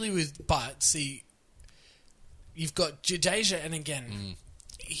 Particularly with, but see, you've got Jadeja, and again,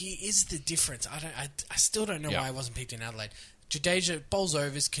 he is the difference. I still don't know Yeah. why I wasn't picked in Adelaide. Jadeja bowls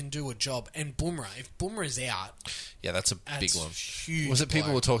overs, can do a job, and Bumrah. If Bumrah is out, Yeah, that's a big that's one. huge. Was it people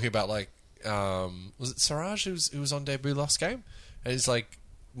blow. were talking about like was it Siraj who was on debut last game, and he's like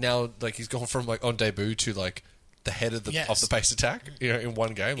now like he's gone from like on debut to like the head of the Yes. pace attack, in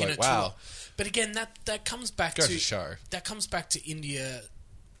one game. in Like a wow, tour. But again, that comes back Goes to to show. that comes back to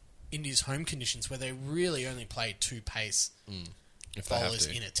India's home conditions where they really only play 2 pace if they have bowlers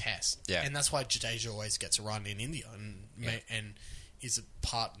to. in a test. Yeah. And that's why Jadeja always gets a run in India and is a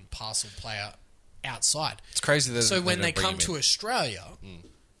part and parcel player outside. It's crazy that So when they don't bring come him to in. Australia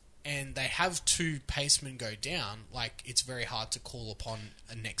and they have 2 pacemen go down, like it's very hard to call upon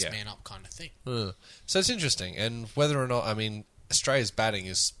a next man up kind of thing. So it's interesting, and whether or not, I mean, Australia's batting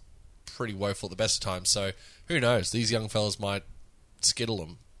is pretty woeful at the best of times, so who knows? These young fellas might skittle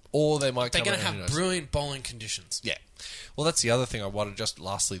them, or they might They're come going to out, who have knows? brilliant bowling conditions. Yeah. Well, that's the other thing I wanted just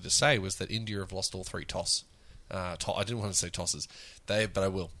lastly to say was that India have lost all 3 toss. I didn't want to say tosses, but I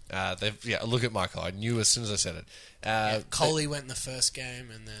will. Look at Michael. I knew as soon as I said it. Kohli went in the first game,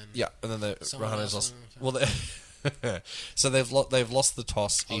 and then And then the Someone Rahana's else lost. went. Well, so they've lost the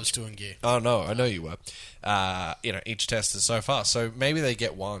toss. I was doing gear. Oh no, I know you were. Each test is so far. So maybe they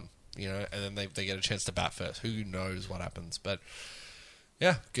get one. And then they get a chance to bat first. Who knows what happens? But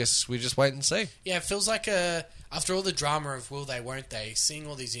yeah, guess we just wait and see. Yeah, it feels like after all the drama of will they, won't they, seeing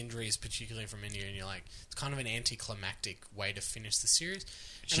all these injuries, particularly from India, and you're like, it's kind of an anticlimactic way to finish the series.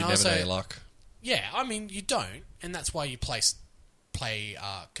 You never know your luck. Yeah, I mean, you don't, and that's why you play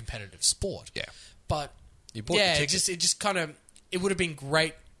competitive sport. Yeah. But You bought your it ticket. just kind of, it would have been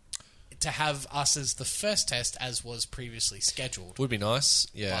great to have us as the first test as was previously scheduled. Would be nice,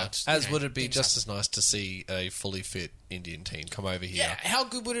 yeah. But, as would it be things just as nice to see a fully fit Indian team come over here. Yeah, how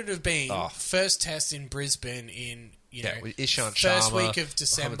good would it have been? Oh. First test in Brisbane in with Ishan first Sharma, week of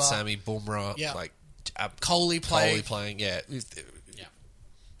December. Mohammad Sami, Bumrah, Yeah. Kohli Kohli playing. playing, yeah. Yeah,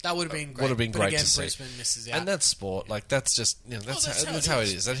 that would have been great. Would have been But great again, to see. Brisbane misses out. And that's sport. Like that's just that's how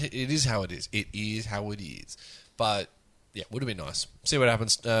it is. It is how it is. It is how it is. But yeah, would have been nice. See what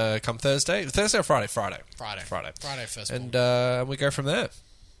happens come Thursday. Thursday or Friday? Friday first. And ball. we go from there.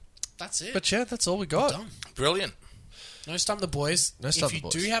 That's it. But yeah, that's all we got. Done. Brilliant. No Stump the Boys. No Stump if the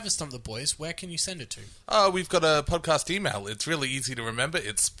you Boys. do have a Stump the Boys, where can you send it to? We've got a podcast email. It's really easy to remember.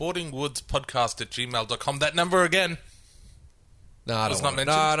 It's sportingwoodspodcast@gmail.com. That number again. No, I Was don't not want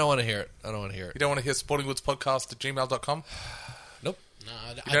mentioned? No, I don't want to hear it. I don't want to hear You it. don't want to hear sportingwoodspodcast@gmail.com? Nope. No,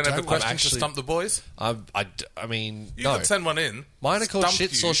 You don't have a question actually- to stump the boys? I mean, You no. could send one in. Mine are called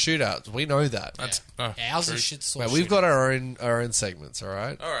Stump shits you. or shootouts. We know that. That's, Ours true. is shit sauce. Mate, we've got our own segments. All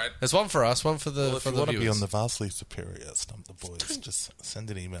right. All right. There's one for us, one for the Well, if for you the want to be viewers. on the vastly superior Stump the Boys, just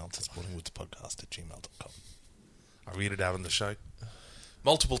send an email to sportingwoodspodcast@gmail.com. I'll read it out on the show.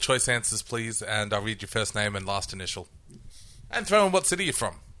 Multiple choice answers, please, and I'll read your first name and last initial. And throw in what city you're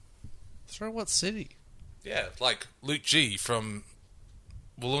from. Throw what city? Yeah, like Luke G from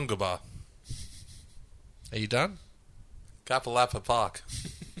Wollongabba, Are you done? Kapalapa Park.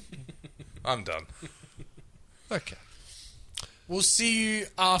 I'm done. Okay. We'll see you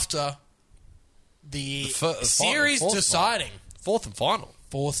after the Final, series fourth deciding Fourth and final.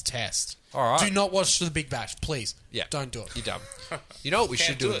 4th test. All right. Do not watch the Big Bash, please. Yeah. Don't do it. You're done. You know what we Can't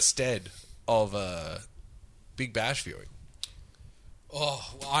should do do it. instead of Big Bash viewing? Oh,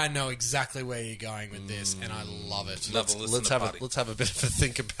 well, I know exactly where you're going with this, and I love it. Another listener party. let's have a bit of a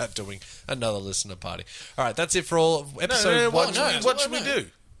think about doing another listener party. All right, that's it for all episode No, one. what should we do?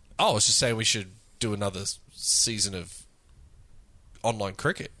 Oh, I was just saying we should do another season of online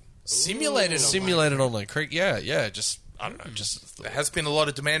cricket. Simulated Online cricket. Yeah. Just I don't know. Just There has been a lot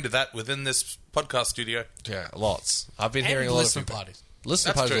of demand of that within this podcast studio. yeah, lots. I've been and hearing a lot of listener feedback. parties. Listener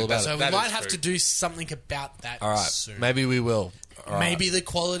That's parties true. all about So it. we That might is have true. to do something about that All right, soon. maybe we will. All right. Maybe the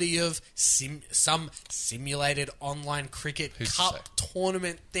quality of some simulated online cricket Who's to cup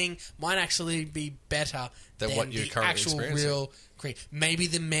tournament thing might actually be better Than than what you're the currently actual experiencing. real cricket. Maybe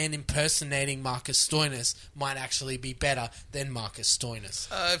the man impersonating Marcus Stoinis might actually be better than Marcus Stoinis.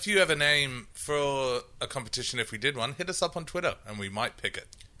 If you have a name for a competition, if we did one, hit us up on Twitter and we might pick it.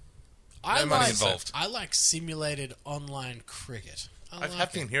 I money like involved. I like simulated online cricket. I I've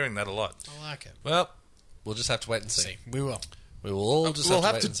like been it. hearing that a lot. I like it. Well, we'll just have to wait and see. See, we will. We will all just We'll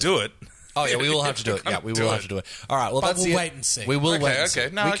have have to to wait and see. do it. Oh yeah, we will have to do it. Yeah, we will have to do it. All right. Well, But that's we'll the wait and see. We will wait. And Okay.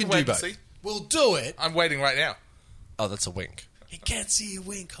 see. No, we I can wait do and both. see. We'll do it. I'm waiting right now. Oh, that's a wink. He can't see you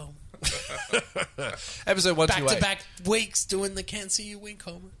wink, Homer. Episode 128. Back to back weeks doing the can't see you wink,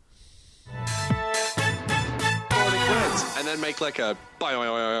 Homer. And then make like a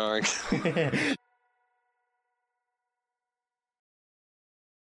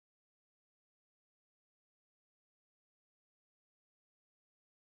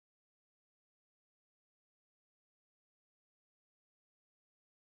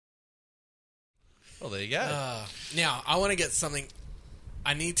Well, there you go. Now, I want to get something...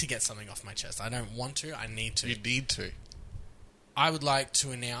 I need to get something off my chest. I don't want to. I need to. You need to. I would like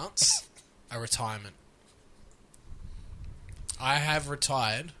to announce a retirement. I have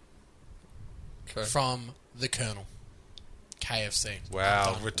retired Okay. from the Colonel. KFC.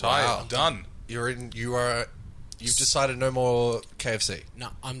 Wow, retired, Wow. done. You've decided no more KFC. No,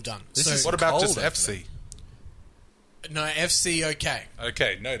 I'm done. This So, is- What about cold just over FC? no, FC okay.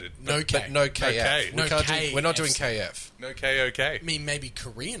 Okay, noted. No K. But no KF. K. No We're not doing KFC. KF. No K, okay. I mean, maybe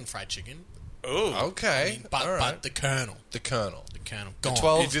Korean fried chicken. Oh, Okay. But, all right. but the Colonel. the Colonel. The Colonel. Gone.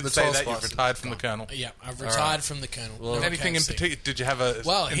 12 you did the say 12 that you've spices. retired from the Colonel. Yeah, I've retired from the Colonel. Well, No Anything in KFC. particular? Did you have a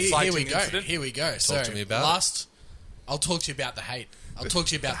Well, here inciting we go. incident? Here we go. Talk to me about it. I'll talk to you about the hate. I'll talk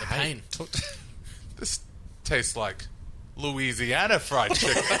to you about the pain. This tastes like Louisiana fried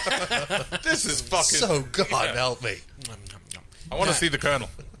chicken. This is fucking... So, God help me. Nom, nom, nom. I want to No. see the Colonel.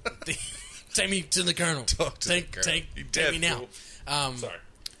 Take me to the Colonel. Talk to the Colonel. Take You me dead now. fool. Sorry.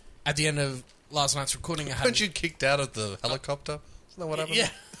 At the end of last night's recording, I had... Weren't you kicked out of the helicopter? Isn't that what happened? Yeah.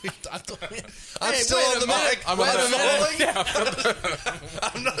 I thought... I'm Hey, still wait on a the minute. mic. I'm Wait on a minute.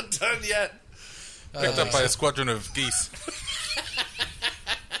 I'm not done yet. Picked up by a squadron of geese.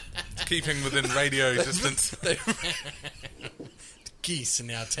 Keeping within radio distance. Geese are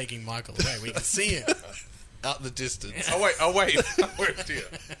now taking Michael away. We can see him. Out in the distance. Oh, wait. Where is he?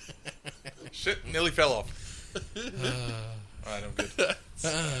 Shit, nearly fell off. Alright, I'm good.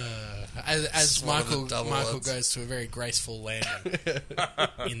 As One of the Michael double Michael ones. goes to a very graceful landing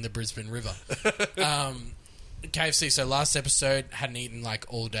in the Brisbane River. KFC. So last episode hadn't eaten like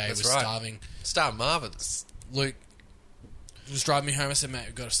all day. That's was right. starving. Star Marvins. Luke was driving me home. I said, "Mate,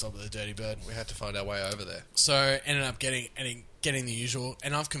 we've got to stop at the Dirty Bird." We had to find our way over there. So ended up getting the usual,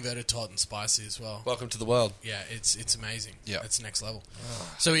 and I've converted to hot and spicy as well. Welcome to the world. Yeah, it's amazing. Yeah. It's next level.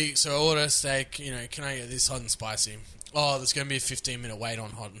 So I order a steak. You know, can I get this hot and spicy? Oh, there's going to be a 15-minute wait on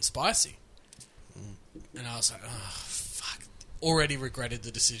hot and spicy. And I was like, oh, fuck. Already regretted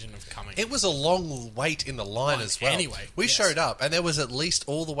the decision of coming. It was a long wait in the line Line, as well. anyway, we yes. showed up, and there was at least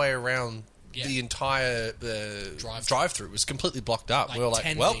all the way around Yeah. the entire drive-through was completely blocked up. Like we were like,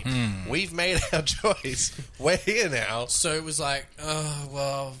 10 well, deep. we've made our choice. We're here now. So it was like, oh,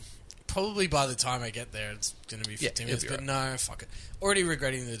 well, probably by the time I get there, it's going to be 15 you'll minutes. be But right. no, fuck it. Already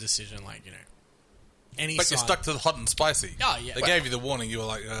regretting the decision, like, you know. Any But you sign- stuck to the hot and spicy. Oh, yeah. They gave you the warning. You were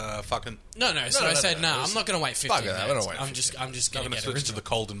like, fucking... No. So I said, no, It was- I'm not going to wait 15 Fuck it, minutes. I don't wait I'm 15. just I'm going to going to get switch to original. the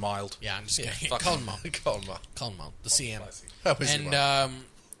cold and mild. Yeah, I'm just going to fuck get cold malt. Come on. Cold malt, the CM. That was your And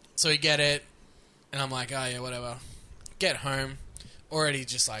so we get it, and I'm like, oh yeah, whatever. Get home, already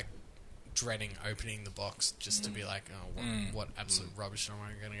just like dreading opening the box just to be like, oh, what absolute rubbish am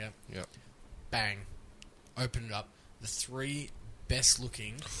I going to get? Yep. Bang, open it up. The 3 best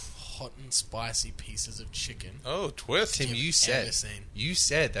looking hot and spicy pieces of chicken. Oh, twist. Tim, you ever said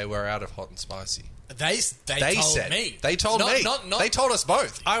seen. they were out of hot and spicy. They They told said me. They told Not- me. Not, They told us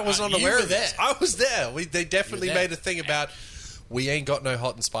both. I was You unaware were of this. there. I was there. They definitely You were there. made a thing about we ain't got no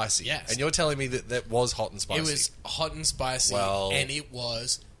hot and spicy. Yes. And you're telling me that was hot and spicy. It was hot and spicy, Well- and it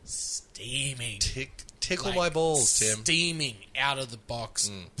was steaming. Tickle Like, my balls, Tim. Steaming out of the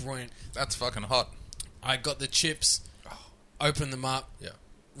box. Brilliant. That's fucking hot. I got the chips, opened them up, Yeah.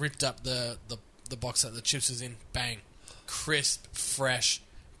 ripped up the box that the chips was in, bang. Crisp, fresh,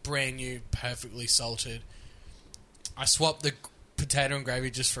 brand new, perfectly salted. I swapped the potato and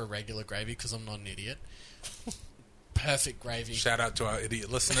gravy just for regular gravy because I'm not an idiot. Perfect gravy. Shout out to our idiot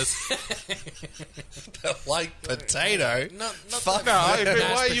listeners. Like potato. Not Fuck No, mashed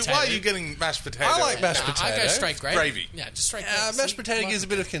why are potato. you getting mashed potato? I like mashed Nah, I potato. go straight gravy. Gravy. Yeah, just straight Mashed gravy. potato See, gives a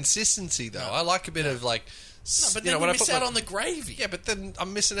bit of consistency, though. I like a bit of like. No, but you then know, when you I miss put out my- on the gravy. Yeah, but then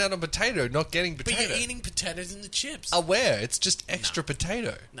I'm missing out on potato, not getting But potato. you're eating potatoes in the chips. Aware, it's just extra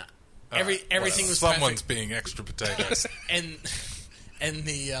potato. No. Everything was Someone's perfect. being extra potatoes. And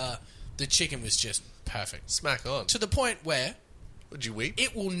the chicken was just perfect. Smack on. To the point where Would you weep?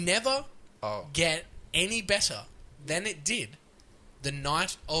 it will never Oh. get any better than it did the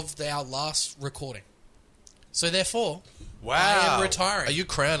night of our last recording. So therefore, I Wow. am retiring. Are you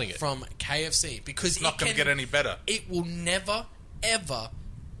crowning it? from KFC because It's not going to get any better. It will never, ever,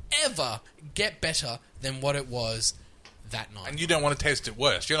 ever get better than what it was that night. And you don't want to taste it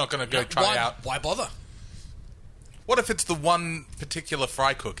worse. You're not going to go try why, out. Why bother? What if it's the one particular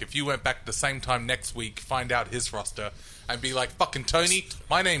fry cook? If you went back the same time next week, find out his roster, and be like, fucking Tony,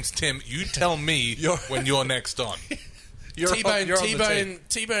 my name's Tim, you tell me when you're next on. You're T-Bone, you're on the team. T-Bone,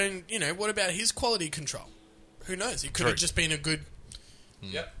 T-Bone, you know, what about his quality control? Who knows? It could have True. just been a good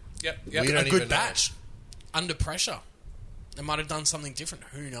Yep. We don't a even good know. batch under pressure. They might have done something different.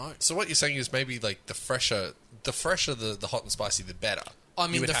 Who knows? So what you're saying is maybe like the fresher the hot and spicy, the better. I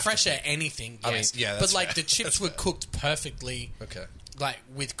You mean, would the have to fresher think. anything, I mean, yes. yeah, but that's like fair. the chips That's were fair. cooked perfectly. Okay. Like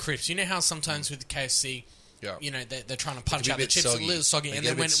with crisps. You know how sometimes with the KFC, Yeah. you know, they're trying to punch be a out the bit chips soggy. a little soggy, They and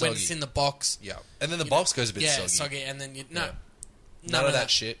get a then bit when it's soggy. in the box, Yeah. And then the you box know, goes a bit yeah, soggy. and then Yeah. none of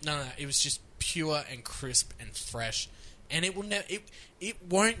that shit. None of that. It was just pure and crisp and fresh, and it will it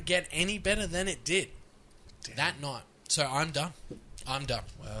won't get any better than it did that night. So I'm done. I'm done.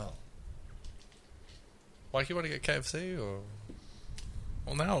 Wow. Mike, you want to get KFC or?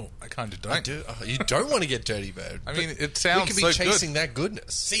 Well, now I kind of I don't. do. You don't want to get Dirty Bird. I mean, but it sounds we could be so chasing good. that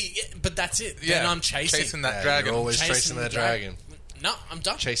goodness. See, yeah, but that's it. Yeah, Then I'm chasing that Yeah, dragon. You're always chasing the that dragon. No, I'm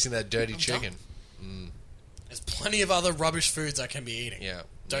done. Chasing that dirty I'm chicken. There's plenty of other rubbish foods I can be eating. Yeah.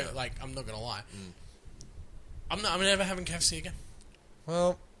 Don't Yeah. like. I'm not gonna lie. I'm never having KFC again.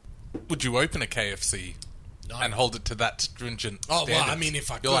 Well, Would you open a KFC No. and hold it to that stringent Oh, well, standard? I mean,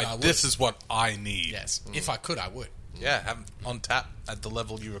 if I You're could, like, I would. this is what I need. Yes, if I could, I would. Yeah, have 'em on tap at the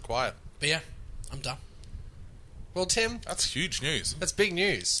level you require. But yeah, I'm done. well, Tim, That's huge news. that's big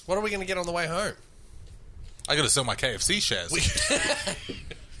news. What are we going to get on the way home? I got to sell my KFC shares.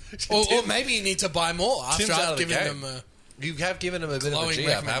 Or maybe you need to buy more after Tim's out I've of the given game. them a You have given him a bit of a glowing G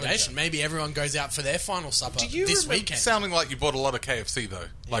up, haven't recommendation. you? Maybe everyone goes out for their final supper you this remember weekend. Sounding like you bought a lot of KFC though,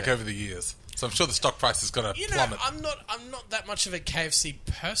 like Yeah. over the years. So I'm sure the stock price is going to You know, plummet. I'm not that much of a KFC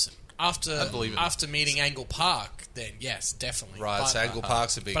person. I believe it. After meeting Angle Park, then yes, definitely. Right, But, so Angle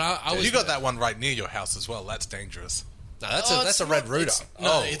Park's a big. but I was You got that one right near your house as well. That's dangerous. no, that's Oh, a that's it's a red not- Rooter. it's-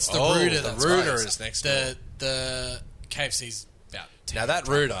 No, it's the Rooter. The That's Rooter right. is next door. The KFC's about 10. Now that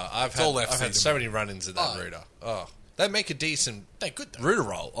Rooter, I've all had FC so to many run-ins at that Oh. Rooter. Oh, they make a decent They're good though. Rooter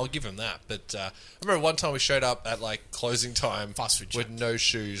roll. I'll give them that. But I remember one time we showed up at like closing time, Fast food with chain. no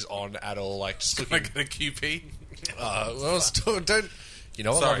shoes on at all, like just I looking. get a QP. Well, still, don't you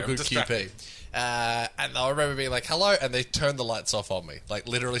know? I Sorry, love a I'm good distracted. QP. And I remember being like, "Hello," and they turned the lights off on me. Like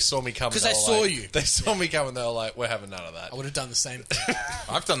literally saw me coming. 'Cause they were saw like- you. They saw me coming. They were like, "We're having none of that." I would have done the same thing.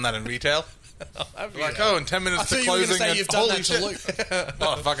 I've done that in retail. Like, Yeah. oh, in 10 I minutes thought to you were going to closing, say and you've done holy that shit. to Luke.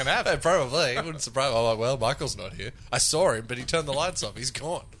 Oh, I fucking have. Yeah, probably. It wouldn't surprise me. I'm like, well, Michael's not here. I saw him, but he turned the lights off. He's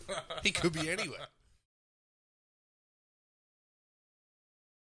gone. He could be anywhere.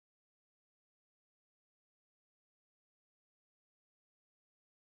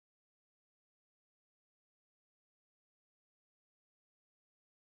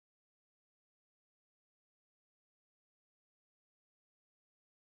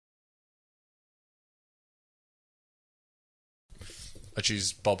 I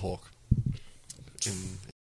choose Bob Hawke